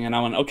writing, and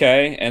I went,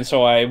 okay. And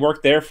so I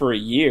worked there for a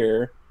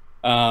year,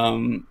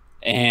 and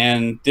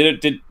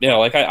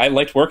I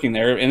liked working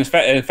there. And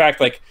in fact,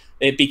 like,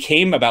 it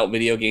became about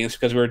video games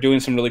because we were doing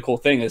some really cool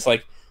things. It's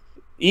like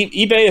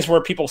eBay is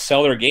where people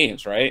sell their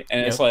games, right?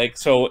 And it's like,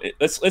 so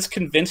let's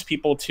convince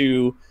people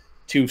to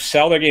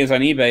sell their games on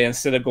eBay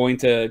instead of going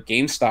to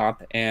GameStop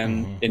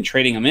and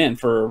trading them in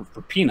for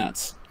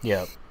peanuts.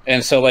 Yeah.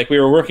 And so, like, we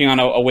were working on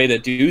a way to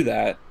do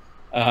that.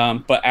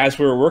 But as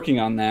we were working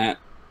on that,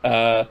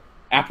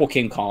 Apple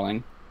came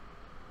calling,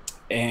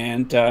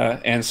 and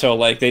so,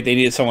 like, they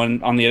needed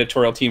someone on the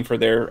editorial team for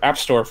their app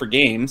store for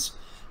games,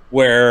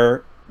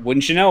 where,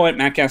 wouldn't you know it,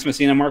 Matt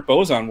Gasmessina and Mark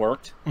Bozon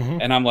worked.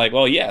 And I'm like,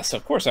 well, yes,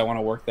 of course I want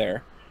to work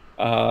there.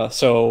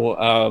 So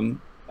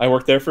I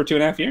worked there for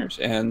 2.5 years,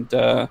 and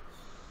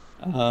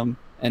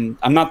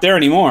I'm not there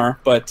anymore,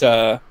 but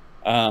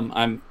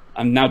I'm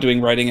now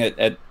doing writing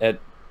at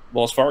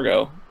Wells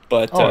Fargo.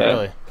 But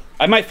really?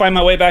 I might find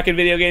my way back in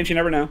video games. You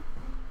never know.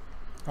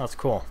 That's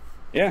cool.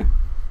 Yeah.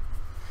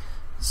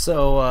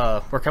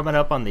 So we're coming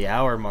up on the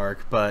hour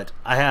mark, but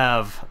I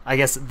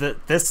guess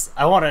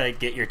I want to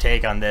get your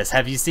take on this.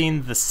 Have you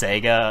seen the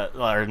Sega,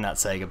 or not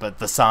Sega, but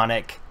the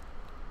Sonic,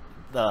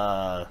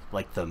 the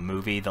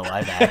movie, the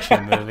live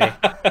action movie?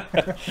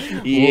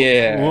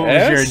 Yeah. What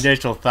was your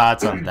initial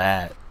thoughts on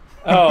that?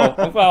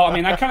 Oh, well, I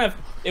mean,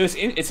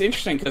 it's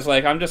interesting because,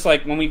 like, I'm just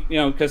like, when we,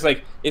 because,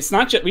 like, it's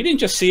not just, we didn't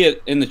just see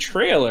it in the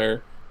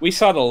trailer. We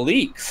saw the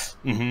leaks,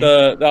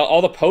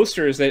 all the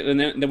posters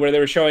where they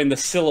were showing the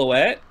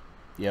silhouette.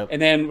 Yep.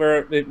 And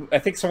then I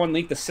think someone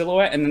leaked the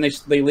silhouette, and then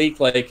they leaked,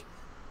 like,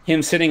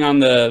 him sitting on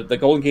the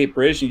Golden Gate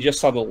Bridge, and you just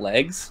saw the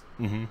legs.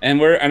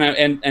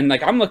 And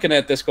like, I'm looking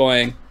at this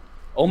going,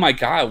 oh my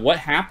God, what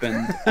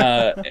happened?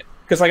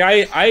 Because like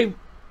I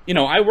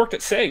worked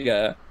at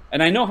Sega,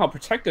 and I know how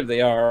protective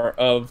they are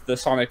of the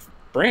Sonic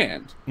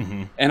brand.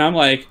 And I'm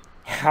like,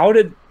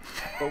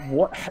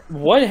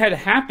 what had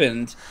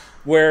happened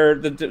where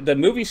the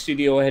movie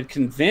studio had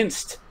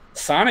convinced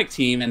Sonic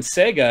Team and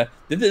Sega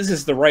that this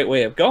is the right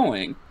way of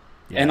going?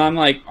 And I'm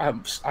like,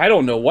 I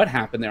don't know what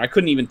happened there. I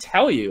couldn't even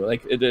tell you.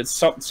 Like,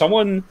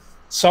 someone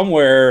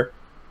somewhere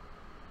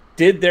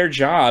did their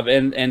job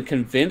and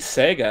convinced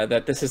Sega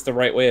that this is the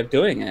right way of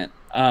doing it.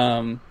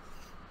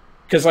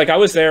 Because, like, I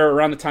was there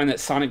around the time that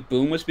Sonic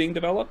Boom was being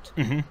developed,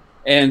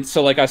 and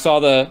so, like, I saw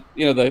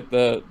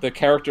the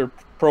character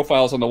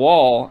profiles on the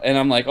wall, and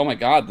I'm like, oh my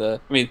God,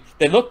 they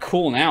look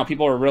cool now.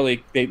 People are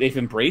really they've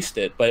embraced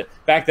it, but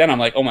back then I'm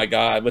like, oh my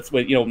God, with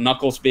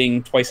Knuckles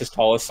being twice as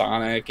tall as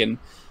Sonic,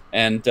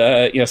 and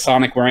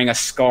Sonic wearing a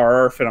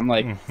scarf, and I'm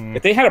like,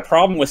 if they had a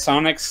problem with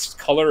Sonic's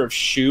color of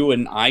shoe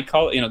and eye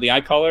color, the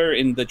eye color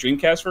in the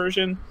Dreamcast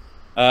version,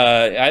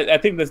 I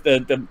think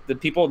that the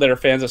people that are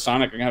fans of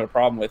Sonic are gonna have a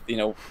problem with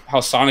how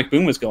Sonic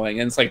Boom was going,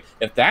 and it's like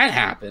if that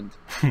happened,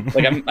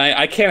 like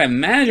I can't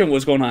imagine what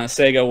was going on at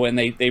Sega when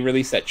they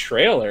released that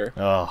trailer.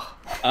 Oh,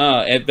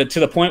 but to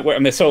the point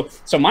where so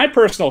my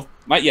personal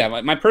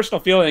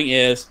feeling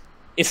is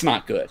it's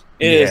not good.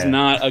 It is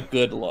not a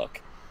good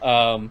look.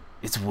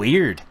 It's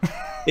weird.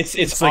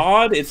 It's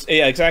odd.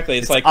 Exactly.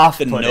 It's like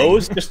the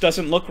nose just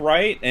doesn't look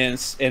right,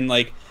 and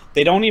like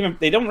they don't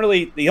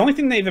really. The only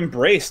thing they've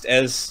embraced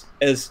as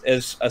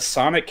a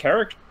Sonic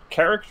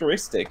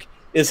characteristic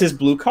is his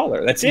blue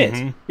color. That's it.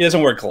 He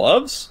doesn't wear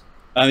gloves.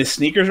 His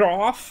sneakers are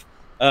off.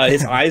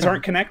 His eyes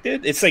aren't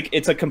connected. It's like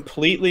it's a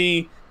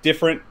completely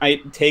different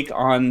take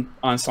on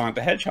Sonic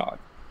the Hedgehog.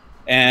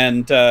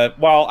 And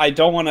while I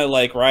don't want to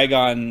like rag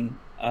on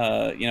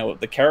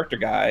the character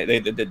guy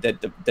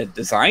that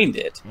designed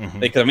it,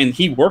 because I mean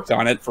he worked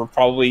on it for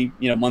probably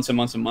months and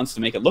months and months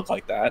to make it look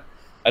like that.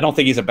 I don't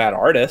think he's a bad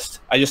artist.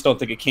 I just don't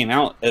think it came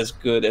out as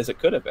good as it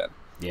could have been.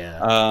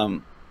 Yeah.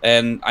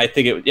 And I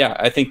think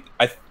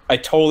I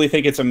totally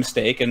think it's a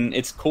mistake, and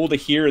it's cool to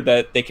hear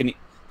that they're going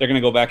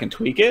to go back and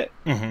tweak it.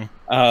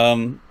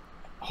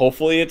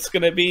 Hopefully it's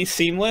going to be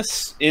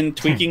seamless in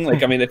tweaking.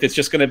 Like, I mean, if it's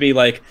just going to be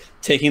like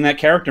taking that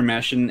character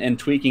mesh and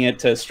tweaking it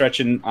to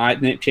stretch and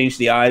change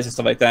the eyes and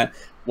stuff like that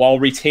while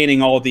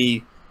retaining all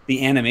the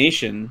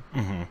animation,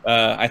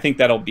 I think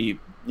that'll be,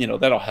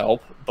 that'll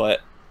help.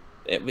 But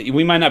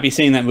we might not be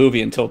seeing that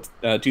movie until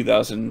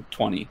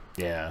 2020.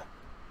 Yeah.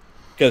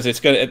 Because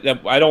it's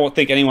gonna. I don't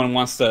think anyone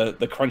wants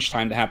the crunch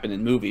time to happen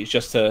in movies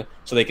just so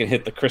they can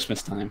hit the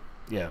Christmas time.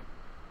 Yeah.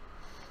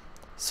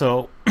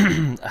 So,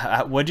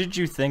 what did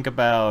you think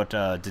about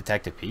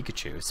Detective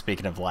Pikachu?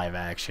 Speaking of live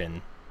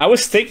action, I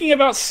was thinking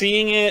about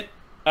seeing it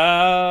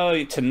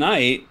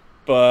tonight,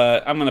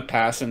 but I'm gonna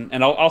pass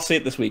and I'll see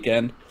it this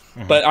weekend.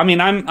 But I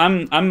mean,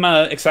 I'm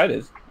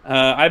excited.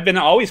 I've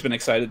always been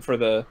excited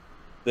for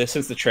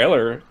since the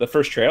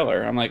first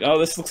trailer. I'm like, oh,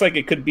 this looks like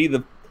it could be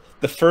the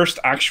first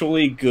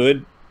actually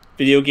good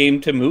video game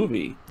to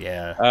movie.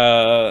 Yeah.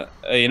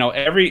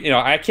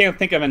 I can't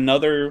think of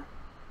another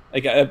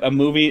like a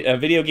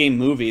video game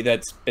movie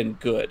that's been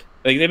good.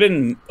 Like they've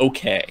been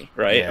okay,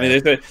 right? Yeah. I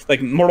mean,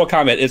 like Mortal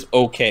Kombat is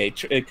okay,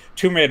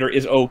 Tomb Raider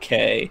is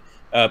okay,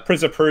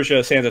 Prince of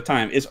Persia: Sands of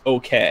Time is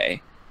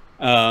okay,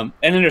 and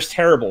then there's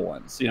terrible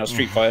ones,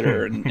 Street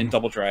Fighter and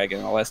Double Dragon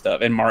and all that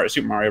stuff, and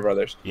Super Mario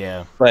Brothers.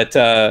 Yeah. But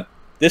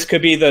this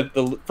could be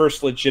the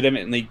first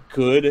legitimately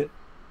good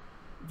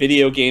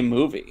video game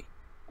movie,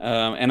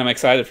 and I'm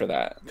excited for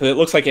that because it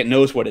looks like it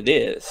knows what it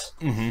is.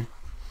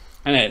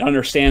 And it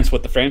understands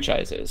what the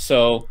franchise is.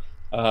 So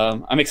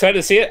I'm excited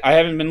to see it. I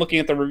haven't been looking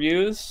at the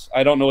reviews.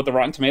 I don't know what the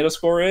Rotten Tomato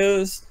score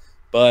is,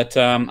 but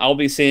I'll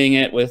be seeing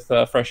it with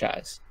fresh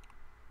eyes.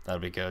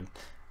 That'll be good.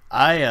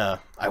 I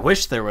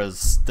wish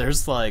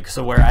there's like,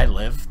 so where I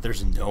live,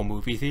 there's no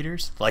movie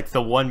theaters. Like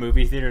the one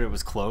movie theater that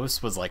was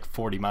close was like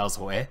 40 miles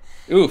away.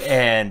 Oof.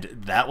 And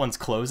that one's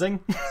closing.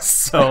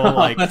 So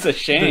like that's a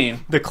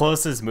shame. The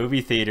closest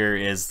movie theater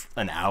is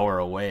an hour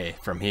away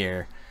from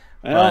here.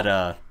 Well,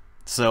 but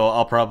so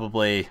I'll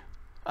probably,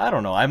 I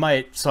don't know,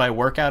 I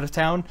work out of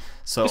town,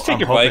 so just take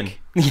your hoping, bike.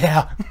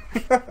 Yeah.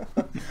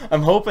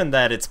 I'm hoping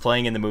that it's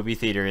playing in the movie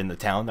theater in the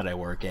town that I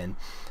work in.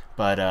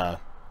 But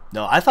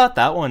no, I thought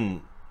that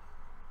one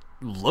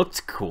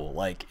looked cool.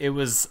 Like it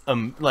was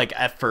like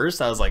at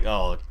first I was like,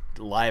 oh,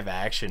 live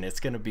action, it's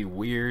gonna be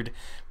weird,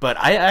 but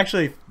I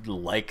actually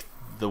like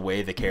the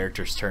way the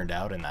characters turned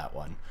out in that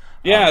one.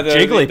 Yeah,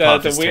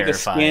 Jigglypuff the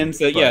is skins,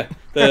 terrifying,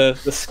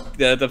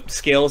 the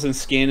scales and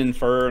skin and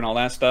fur and all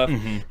that stuff.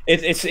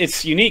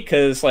 It's unique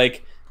because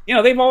like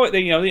they've always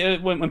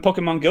when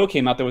Pokemon Go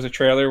came out, there was a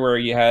trailer where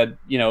you had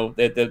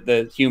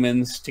the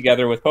humans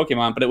together with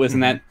Pokemon, but it was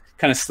in that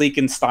kind of sleek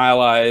and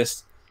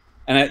stylized.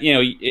 And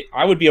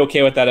I would be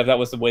okay with that if that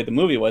was the way the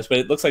movie was, but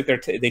it looks like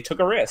they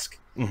took a risk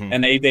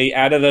and they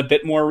added a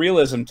bit more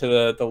realism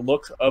to the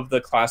look of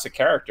the classic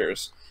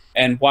characters.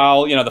 And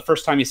while the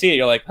first time you see it,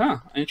 you're like, huh,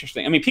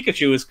 interesting. I mean,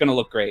 Pikachu is going to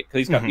look great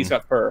because he's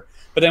got fur.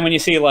 But then when you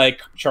see like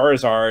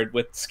Charizard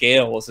with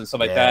scales and stuff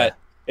like that,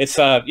 it's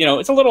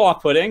it's a little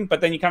off-putting. But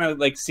then you kind of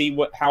like see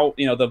how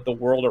the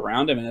world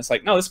around him, and it's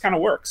like, no, this kind of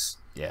works.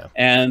 Yeah.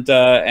 And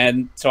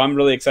so I'm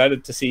really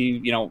excited to see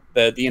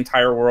the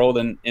entire world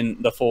and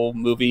in the full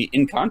movie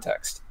in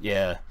context.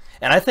 Yeah,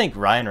 and I think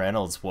Ryan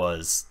Reynolds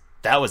was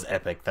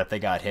epic that they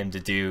got him to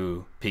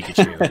do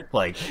Pikachu.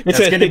 Like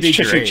that's gonna be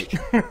great.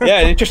 Yeah,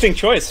 an interesting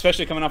choice,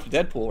 especially coming off of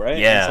Deadpool, right?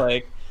 Yeah,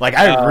 it's like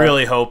I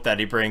really hope that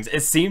he brings.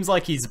 It seems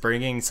like he's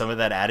bringing some of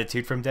that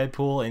attitude from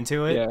Deadpool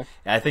into it. Yeah,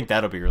 I think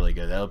that'll be really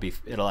good.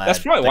 It'll add. That's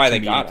probably why they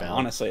got him.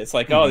 Honestly, it's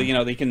like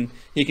he can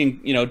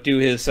do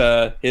his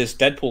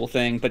Deadpool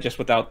thing, but just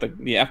without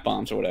the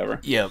F-bombs or whatever.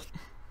 Yep.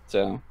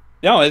 So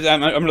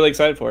I'm really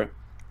excited for it.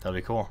 That'll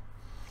be cool.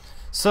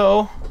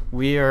 So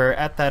we are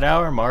at that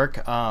hour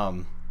mark.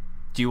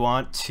 Do you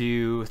want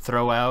to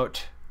throw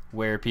out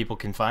where people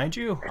can find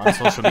you on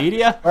social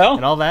media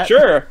and all that?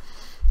 Sure.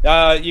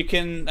 You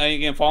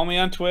can follow me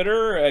on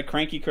Twitter at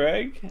Cranky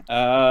Craig,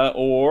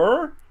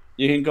 or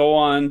You can go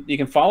on. You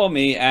can follow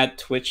me at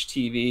Twitch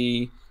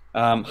TV,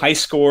 High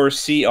Score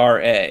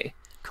CRA.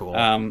 Cool.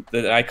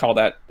 I call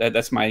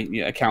that's my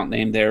account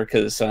name there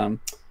because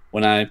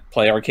when I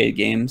play arcade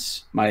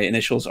games, my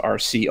initials are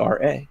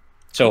CRA.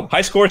 So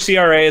High Score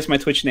CRA is my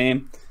Twitch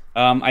name.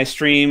 I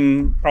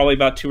stream probably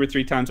about 2 or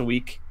 3 times a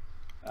week.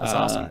 That's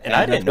awesome. And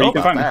I didn't know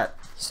about that.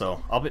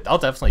 So I'll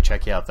definitely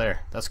check you out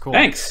there. That's cool.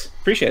 Thanks.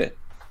 Appreciate it.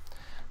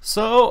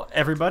 So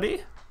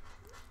everybody,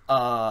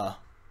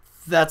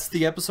 that's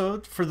the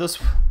episode for this.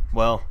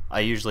 Well, I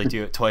usually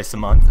do it twice a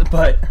month,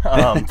 but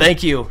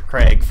thank you,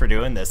 Craig, for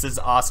doing this. This is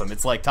awesome.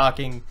 It's like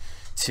talking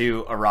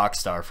to a rock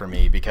star for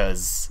me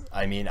because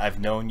I mean I've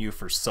known you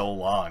for so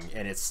long,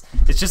 and it's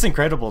just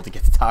incredible to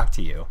get to talk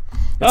to you.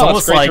 It's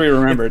almost great to be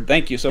remembered.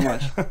 Thank you so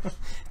much.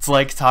 It's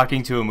like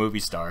talking to a movie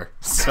star.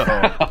 So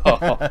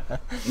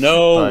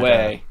no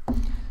way.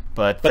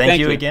 But thank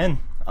you again.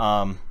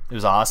 It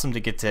was awesome to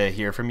get to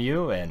hear from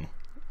you, and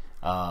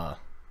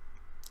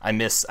I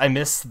miss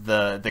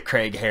the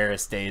Craig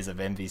Harris days of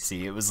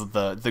MVC. It was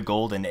the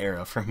golden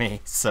era for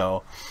me.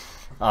 So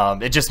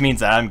it just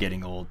means that I'm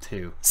getting old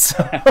too.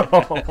 So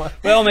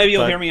well, maybe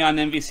you'll hear me on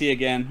MVC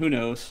again. Who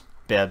knows?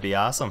 That'd be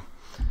awesome.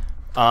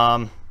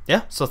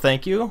 Yeah. So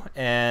thank you,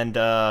 and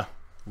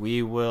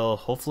we will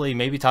hopefully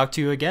maybe talk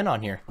to you again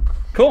on here.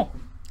 Cool.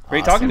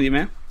 Great talking to you,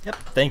 man. Yep.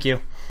 Thank you.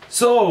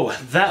 So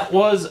that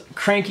was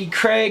Cranky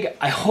Craig.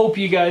 I hope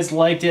you guys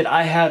liked it.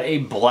 I had a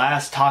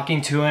blast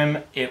talking to him.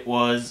 It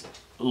was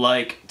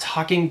like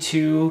talking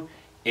to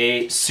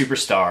a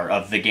superstar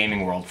of the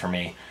gaming world for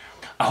me.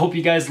 I hope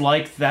you guys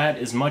liked that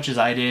as much as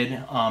I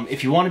did.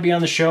 If you want to be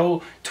on the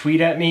show,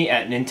 tweet at me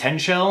at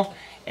Nintendo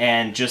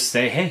and just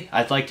say, hey,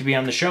 I'd like to be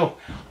on the show.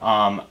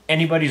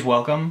 Anybody's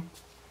welcome.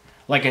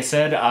 Like I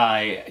said,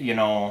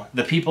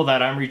 the people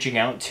that I'm reaching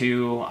out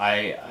to,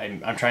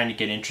 I'm trying to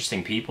get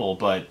interesting people,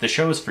 but the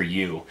show is for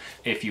you.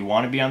 If you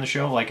want to be on the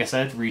show, like I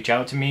said, reach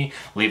out to me,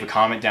 leave a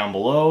comment down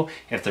below.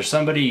 If there's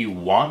somebody you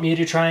want me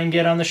to try and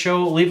get on the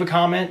show, leave a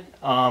comment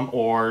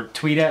or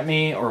tweet at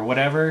me or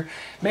whatever.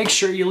 Make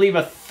sure you leave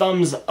a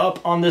thumbs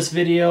up on this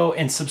video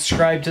and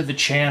subscribe to the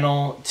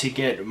channel to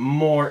get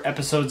more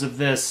episodes of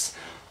this.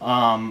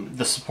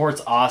 The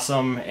support's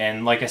awesome,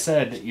 and like I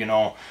said,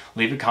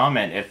 leave a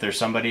comment if there's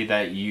somebody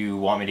that you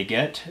want me to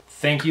get.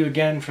 Thank you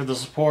again for the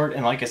support,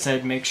 and like I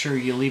said, make sure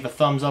you leave a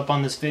thumbs up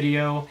on this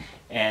video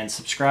and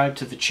subscribe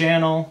to the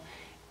channel,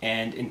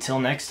 and until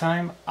next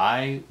time,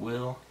 I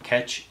will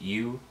catch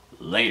you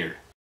later.